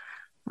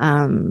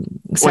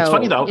 It's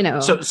funny though.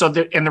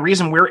 And the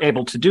reason we're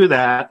able to do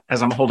that,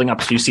 as I'm holding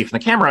up so you see from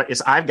the camera,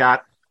 is I've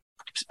got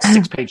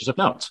 6 pages of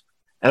notes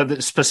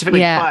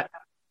specifically,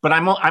 but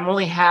I'm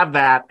only have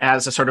that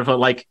as a sort of a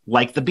like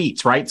the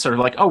beats, right? Sort of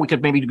like, oh, we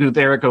could maybe go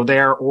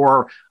there,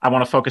 or I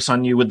want to focus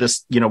on you with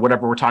this,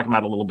 whatever we're talking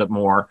about a little bit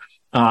more.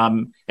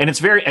 And it's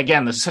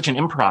again, this is such an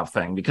improv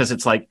thing because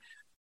it's like,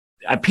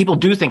 people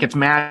do think it's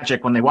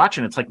magic when they watch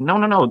it. It's like,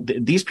 no.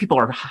 These people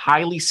are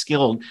highly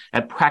skilled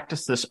at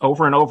practice this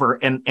over and over,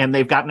 and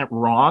they've gotten it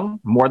wrong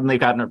more than they've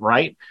gotten it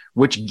right,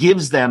 which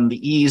gives them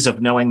the ease of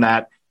knowing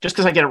that just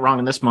because I get it wrong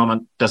in this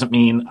moment doesn't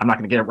mean I'm not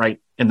going to get it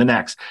right in the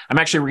next. I'm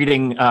actually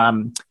reading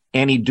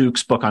Annie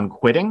Duke's book on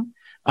quitting,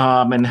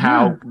 and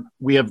how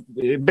we have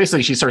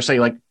basically, she sort of say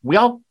like, we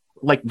all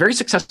like very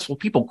successful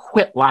people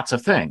quit lots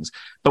of things,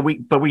 but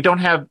we don't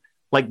have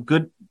like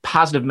good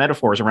positive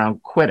metaphors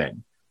around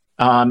quitting.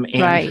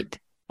 Right.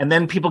 And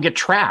then people get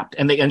trapped,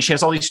 and she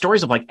has all these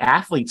stories of like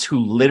athletes who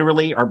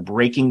literally are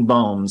breaking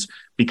bones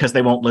because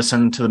they won't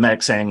listen to the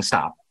medic saying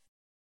stop.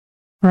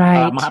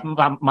 Right.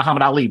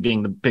 Muhammad Ali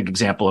being the big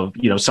example of,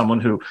 someone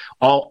who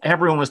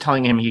everyone was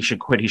telling him he should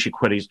quit,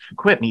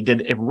 and he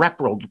did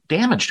irreparable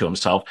damage to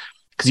himself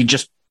because he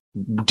just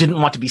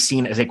didn't want to be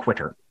seen as a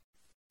quitter.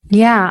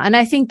 Yeah. And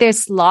I think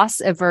there's loss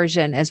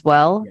aversion as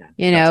well,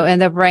 in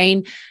the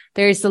brain.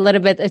 There's a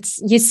little bit,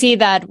 you see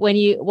that when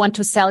you want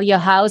to sell your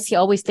house, you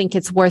always think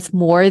it's worth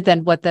more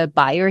than what the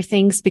buyer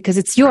thinks because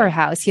it's your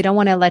house. You don't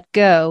want to let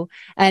go.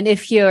 And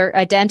if your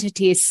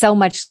identity is so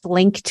much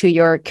linked to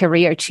your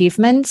career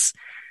achievements,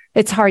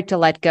 it's hard to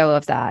let go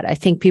of that. I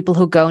think people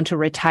who go into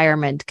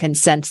retirement can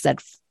sense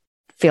that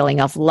feeling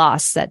of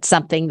loss, that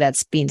something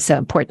that's been so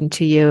important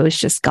to you is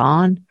just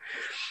gone.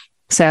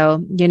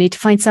 So you need to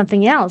find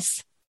something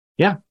else.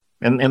 Yeah.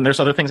 And there's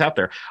other things out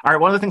there. All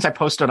right. One of the things I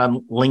posted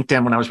on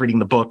LinkedIn when I was reading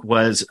the book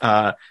was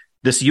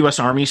this U.S.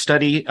 Army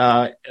study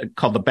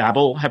called the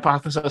Babel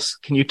hypothesis.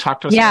 Can you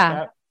talk to us about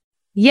that?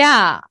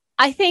 Yeah.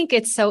 I think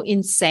it's so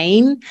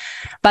insane,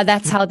 but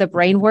that's how the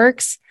brain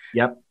works.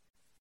 Yep.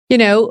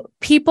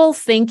 People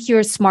think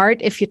you're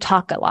smart if you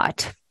talk a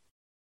lot.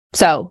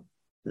 So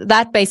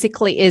that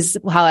basically is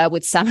how I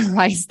would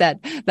summarize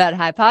that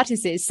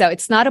hypothesis. So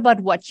it's not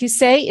about what you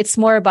say. It's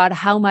more about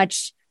how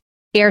much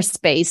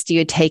airspace do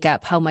you take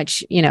up? How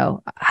much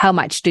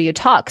do you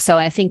talk? So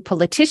I think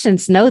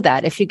politicians know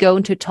that if you go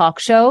into a talk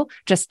show,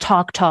 just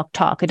talk.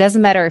 It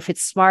doesn't matter if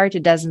it's smart.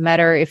 It doesn't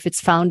matter if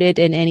it's founded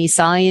in any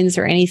science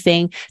or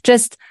anything.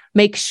 Just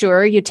make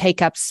sure you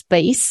take up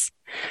space.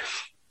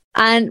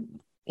 And,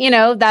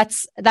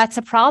 that's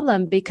a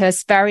problem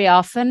because very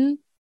often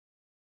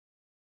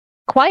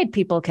quiet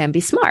people can be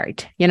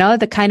smart,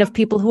 the kind of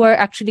people who are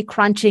actually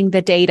crunching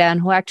the data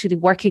and who are actually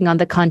working on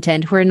the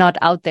content, who are not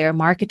out there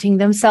marketing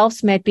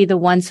themselves, might be the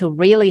ones who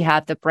really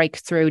have the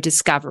breakthrough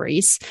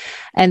discoveries,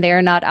 and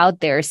they're not out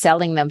there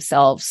selling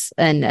themselves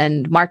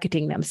and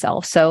marketing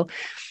themselves. So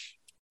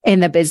in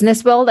the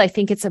business world, I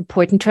think it's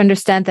important to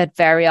understand that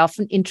very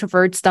often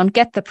introverts don't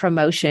get the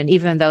promotion,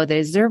 even though they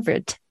deserve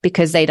it,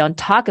 because they don't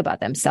talk about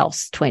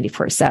themselves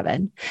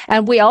 24/7.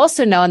 And we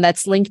also know, and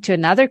that's linked to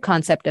another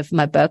concept of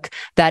my book,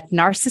 that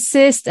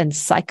narcissists and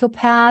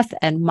psychopath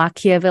and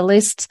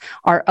Machiavellists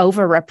are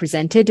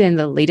overrepresented in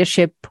the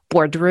leadership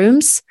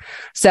boardrooms.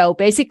 So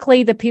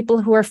basically, the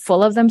people who are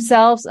full of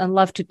themselves and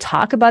love to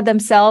talk about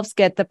themselves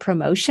get the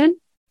promotion.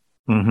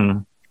 Mm-hmm.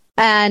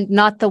 And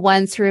not the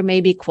ones who are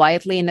maybe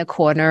quietly in a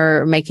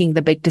corner making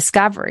the big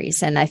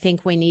discoveries. And I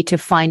think we need to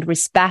find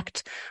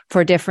respect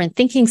for different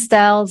thinking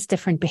styles,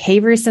 different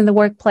behaviors in the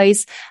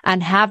workplace,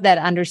 and have that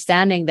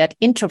understanding that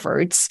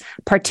introverts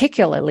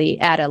particularly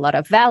add a lot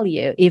of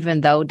value,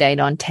 even though they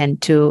don't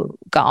tend to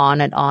go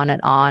on and on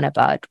and on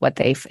about what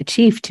they've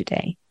achieved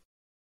today.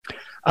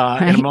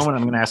 Right? In a moment,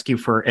 I'm going to ask you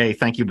for a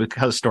thank you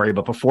because story.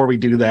 But before we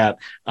do that,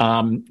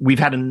 we've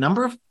had a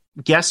number of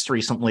guests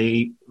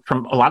recently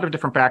from a lot of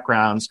different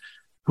backgrounds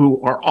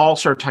who are all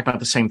sort of talking about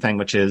the same thing,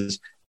 which is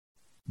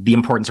the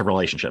importance of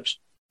relationships.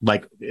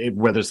 Like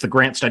whether it's the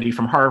Grant study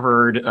from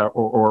Harvard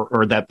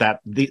or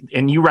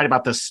and you write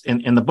about this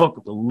in the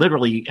book,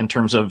 literally in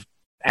terms of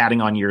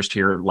adding on years to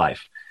your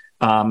life.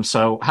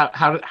 So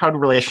how do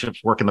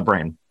relationships work in the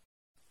brain?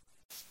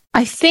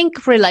 I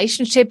think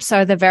relationships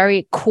are the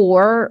very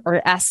core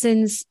or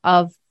essence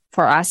of,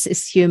 for us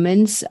as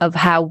humans, of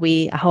how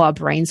our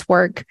brains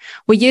work.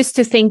 We used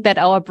to think that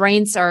our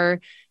brains are,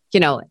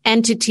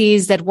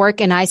 entities that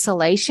work in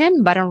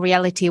isolation, but in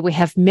reality, we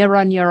have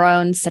mirror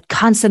neurons that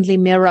constantly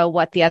mirror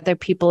what the other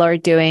people are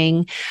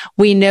doing.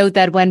 We know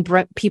that when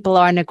people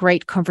are in a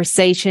great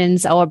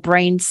conversations, our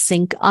brains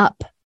sync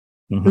up,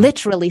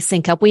 literally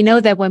sync up. We know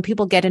that when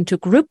people get into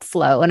group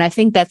flow, and I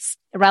think that's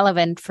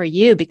relevant for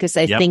you because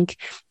I think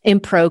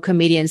improv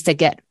comedians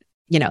that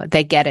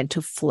they get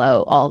into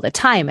flow all the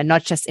time, and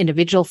not just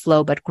individual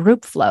flow, but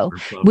group flow.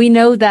 We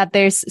know that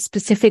there's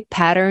specific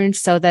patterns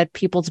so that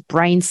people's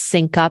brains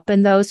sync up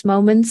in those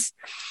moments.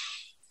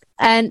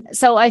 And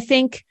so I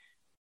think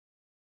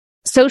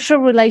social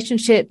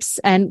relationships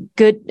and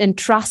good and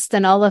trust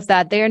and all of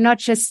that, they're not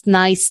just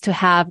nice to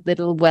have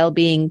little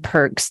well-being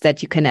perks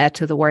that you can add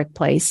to the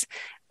workplace.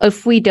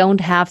 If we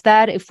don't have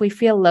that, if we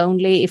feel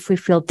lonely, if we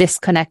feel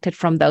disconnected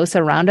from those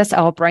around us,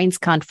 our brains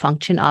can't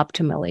function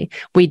optimally.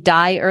 We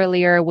die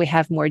earlier. We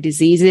have more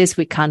diseases.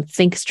 We can't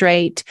think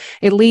straight.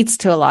 It leads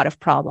to a lot of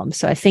problems.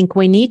 So I think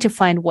we need to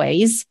find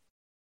ways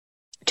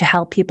to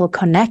help people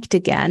connect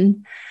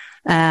again.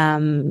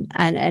 And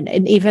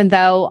even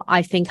though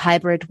I think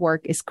hybrid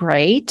work is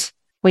great,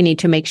 we need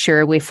to make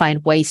sure we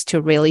find ways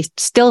to really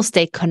still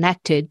stay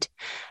connected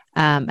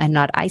and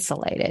not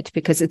isolated,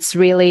 because it's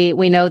really,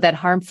 we know that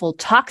harmful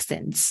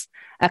toxins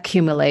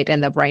accumulate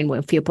in the brain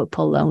when people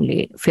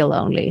feel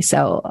lonely.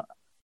 So,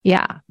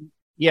 yeah.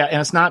 Yeah. And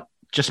it's not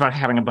just about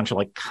having a bunch of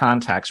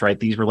contacts, right?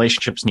 These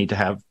relationships need to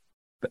have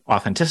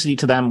authenticity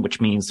to them,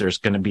 which means there's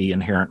going to be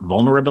inherent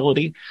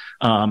vulnerability,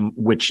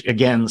 which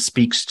again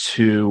speaks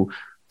to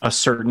a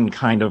certain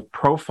kind of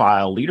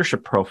profile,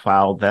 leadership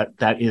profile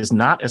that is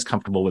not as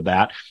comfortable with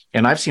that.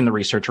 And I've seen the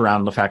research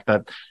around the fact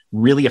that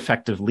really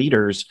effective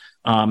leaders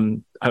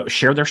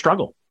share their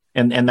struggle,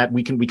 and that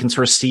we can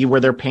sort of see where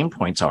their pain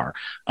points are.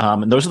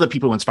 And those are the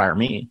people who inspire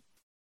me.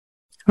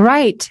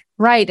 Right.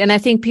 And I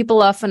think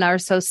people often are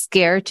so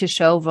scared to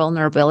show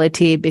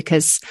vulnerability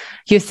because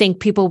you think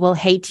people will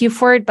hate you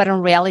for it. But in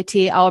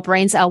reality, our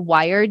brains are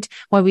wired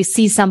when we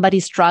see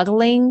somebody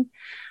struggling,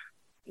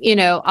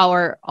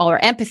 our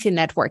empathy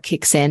network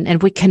kicks in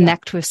and we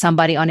connect with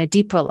somebody on a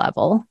deeper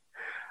level.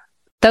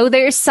 Though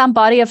there's some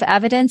body of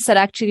evidence that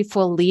actually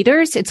for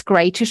leaders, it's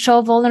great to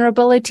show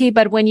vulnerability.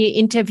 But when you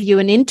interview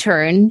an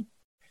intern,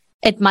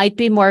 it might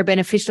be more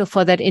beneficial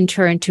for that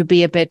intern to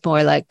be a bit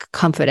more like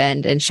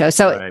confident and show.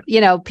 So,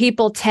 right.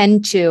 People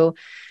tend to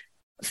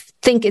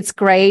think it's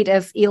great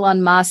if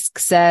Elon Musk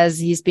says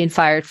he's been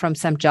fired from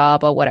some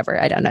job or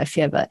whatever. I don't know if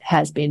he ever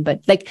has been,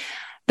 but like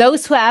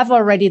those who have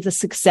already the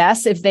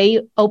success, if they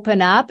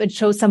open up and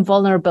show some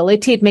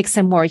vulnerability, it makes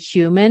them more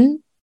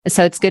human.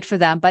 So it's good for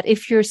them. But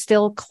if you're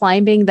still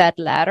climbing that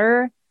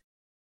ladder,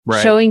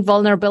 right, showing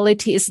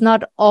vulnerability is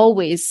not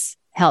always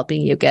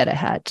helping you get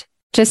ahead.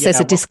 Just as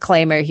a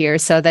disclaimer here,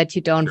 so that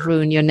you don't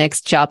ruin your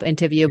next job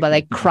interview by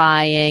like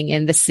crying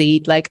in the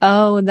seat, like,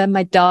 oh, and then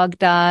my dog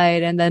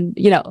died. And then,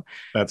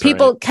 That's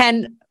people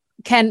right.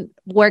 can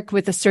work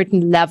with a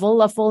certain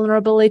level of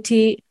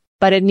vulnerability,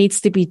 but it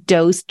needs to be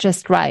dosed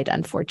just right.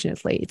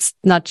 Unfortunately, it's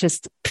not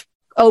just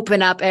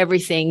open up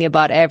everything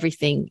about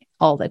everything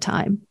all the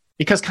time.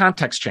 Because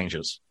context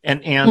changes,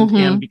 and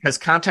because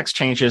context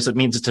changes, it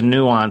means it's a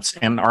nuance.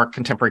 And our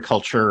contemporary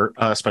culture,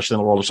 especially in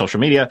the world of social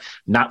media,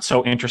 not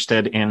so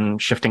interested in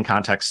shifting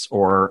contexts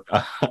or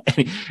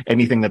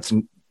anything that's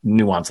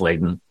nuance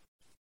laden.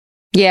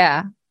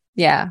 Yeah.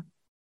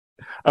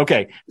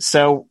 Okay,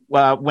 so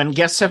when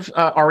guests have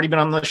already been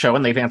on the show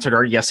and they've answered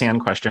our yes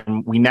and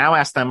question, we now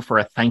ask them for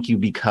a thank you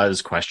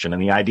because question.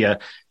 And the idea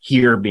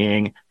here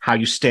being how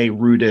you stay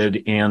rooted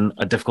in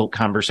a difficult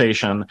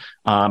conversation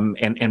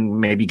and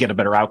maybe get a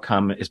better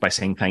outcome is by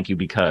saying thank you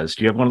because.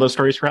 Do you have one of those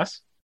stories for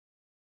us?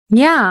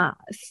 Yeah.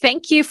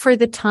 Thank you for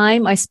the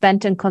time I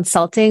spent in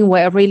consulting,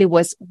 where I really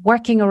was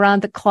working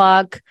around the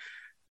clock,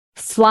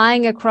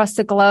 flying across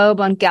the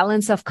globe on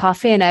gallons of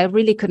coffee, and I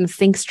really couldn't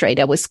think straight.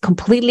 I was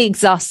completely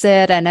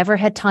exhausted. I never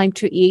had time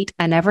to eat.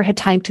 I never had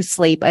time to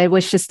sleep. It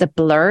was just a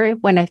blur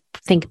when I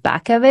think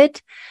back of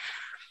it.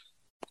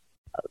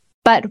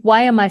 But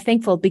why am I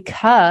thankful?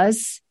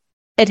 Because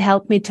it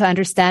helped me to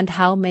understand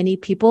how many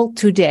people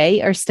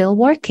today are still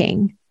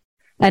working.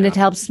 And it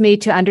helps me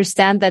to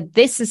understand that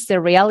this is the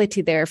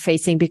reality they're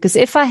facing. Because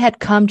if I had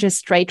come just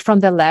straight from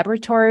the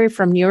laboratory,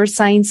 from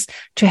neuroscience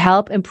to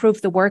help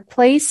improve the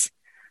workplace,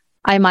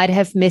 I might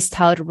have missed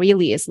how it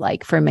really is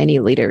like for many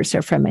leaders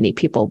or for many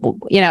people.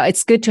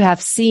 It's good to have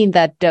seen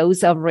that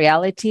dose of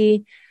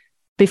reality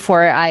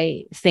before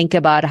I think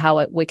about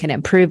how we can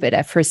improve it.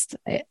 At first,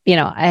 I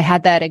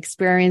had that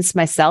experience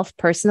myself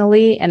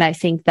personally, and I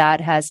think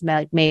that has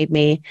made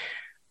me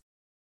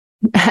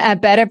a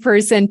better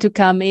person to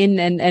come in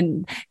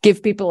and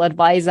give people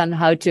advice on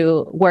how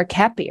to work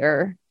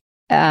happier,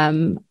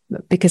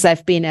 because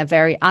I've been a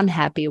very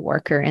unhappy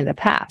worker in the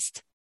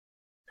past.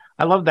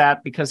 I love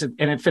that because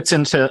it fits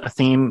into a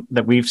theme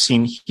that we've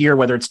seen here,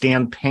 whether it's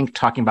Dan Pink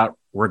talking about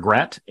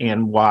regret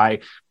and why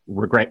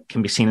regret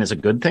can be seen as a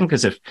good thing.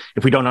 Because if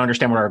we don't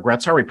understand what our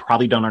regrets are, we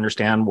probably don't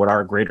understand what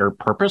our greater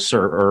purpose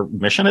or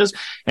mission is.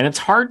 And it's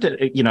hard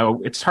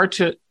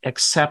to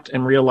accept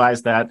and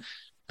realize that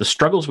the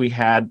struggles we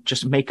had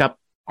just make up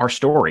our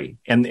story.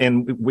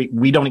 And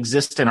we don't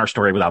exist in our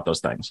story without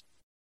those things.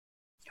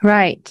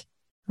 Right.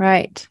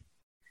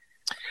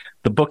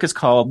 The book is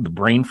called The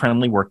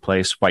Brain-Friendly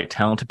Workplace, Why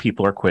Talented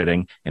People Are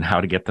Quitting and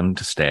How to Get Them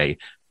to Stay.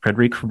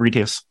 Frederique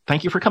Fabritius,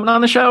 thank you for coming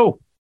on the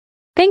show.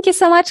 Thank you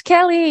so much,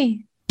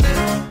 Kelly.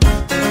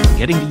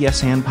 Getting the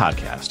Yes and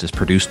podcast is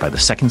produced by The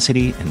Second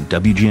City and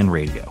WGN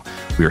Radio.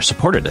 We are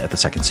supported at The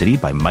Second City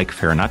by Mike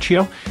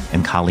Farinaccio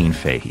and Colleen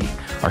Fahey.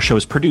 Our show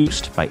is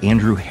produced by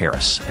Andrew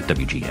Harris at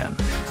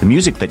WGN. The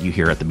music that you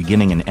hear at the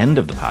beginning and end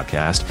of the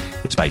podcast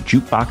is by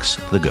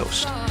Jukebox the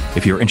Ghost.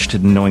 If you're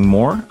interested in knowing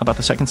more about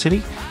The Second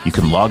City, you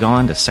can log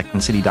on to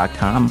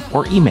secondcity.com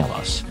or email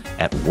us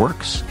at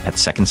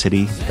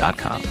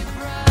works@secondcity.com.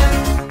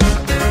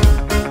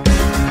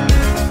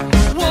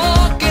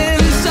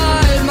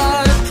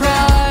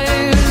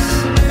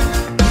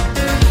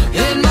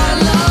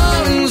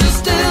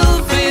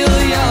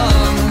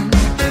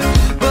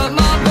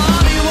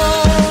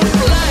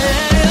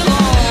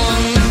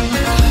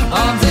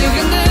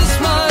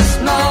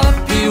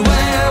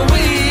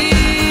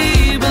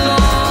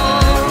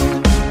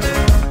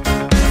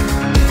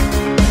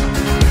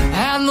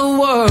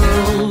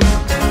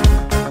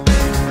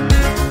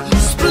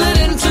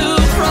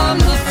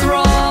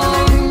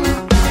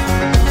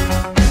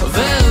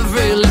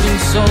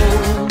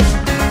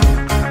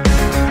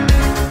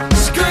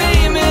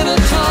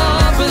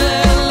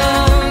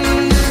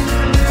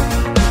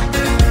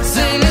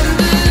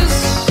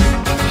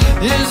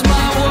 Is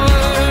my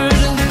word,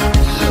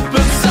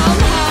 but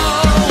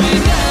somehow we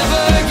never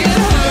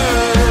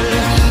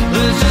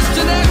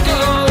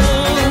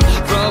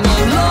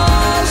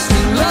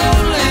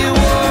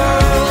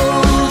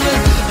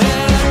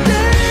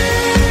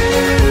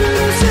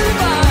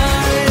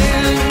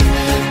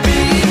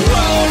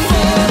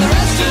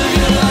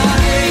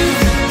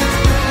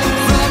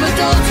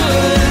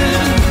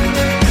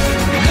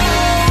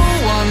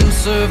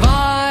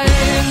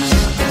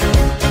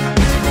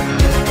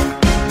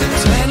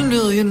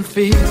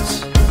feet.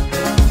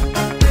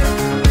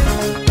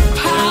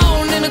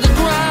 Pounding at the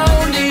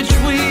ground each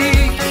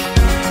week.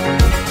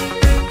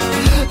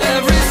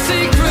 Every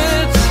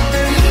secret,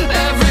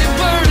 every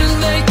burden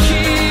they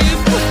keep.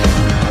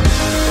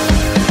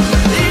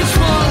 Each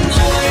one's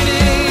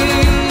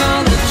waiting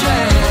on the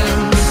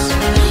chance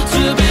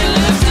to be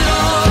lifted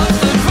off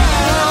the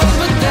ground,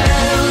 but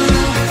then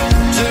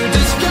to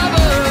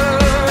discover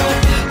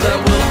that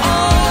we'll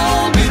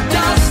all be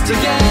dust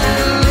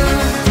again.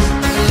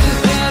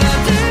 And I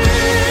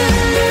dare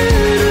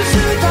to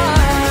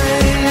survive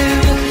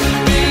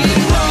being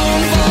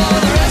grown for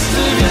the rest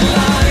of your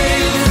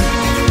life.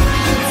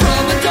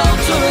 From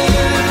adulthood,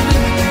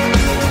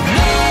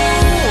 no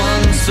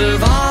one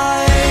survives.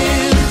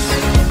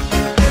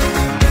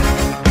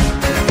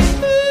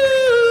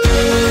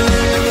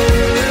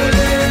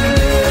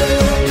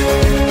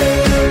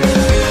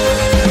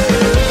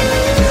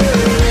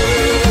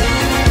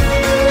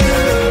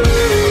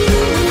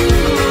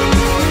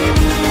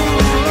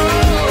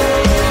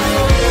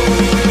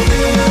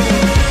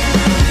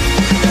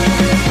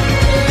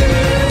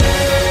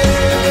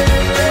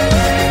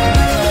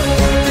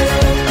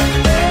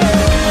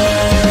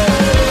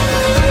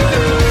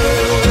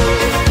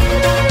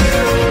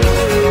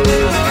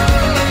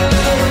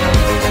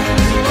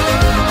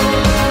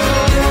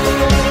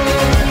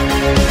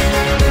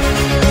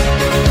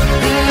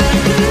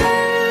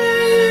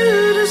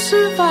 To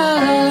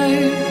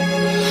survive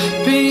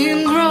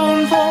being grown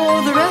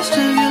for the rest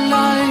of your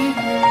life.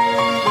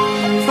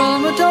 From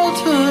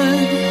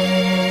adulthood,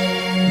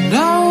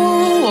 no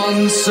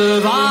one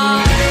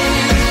survives.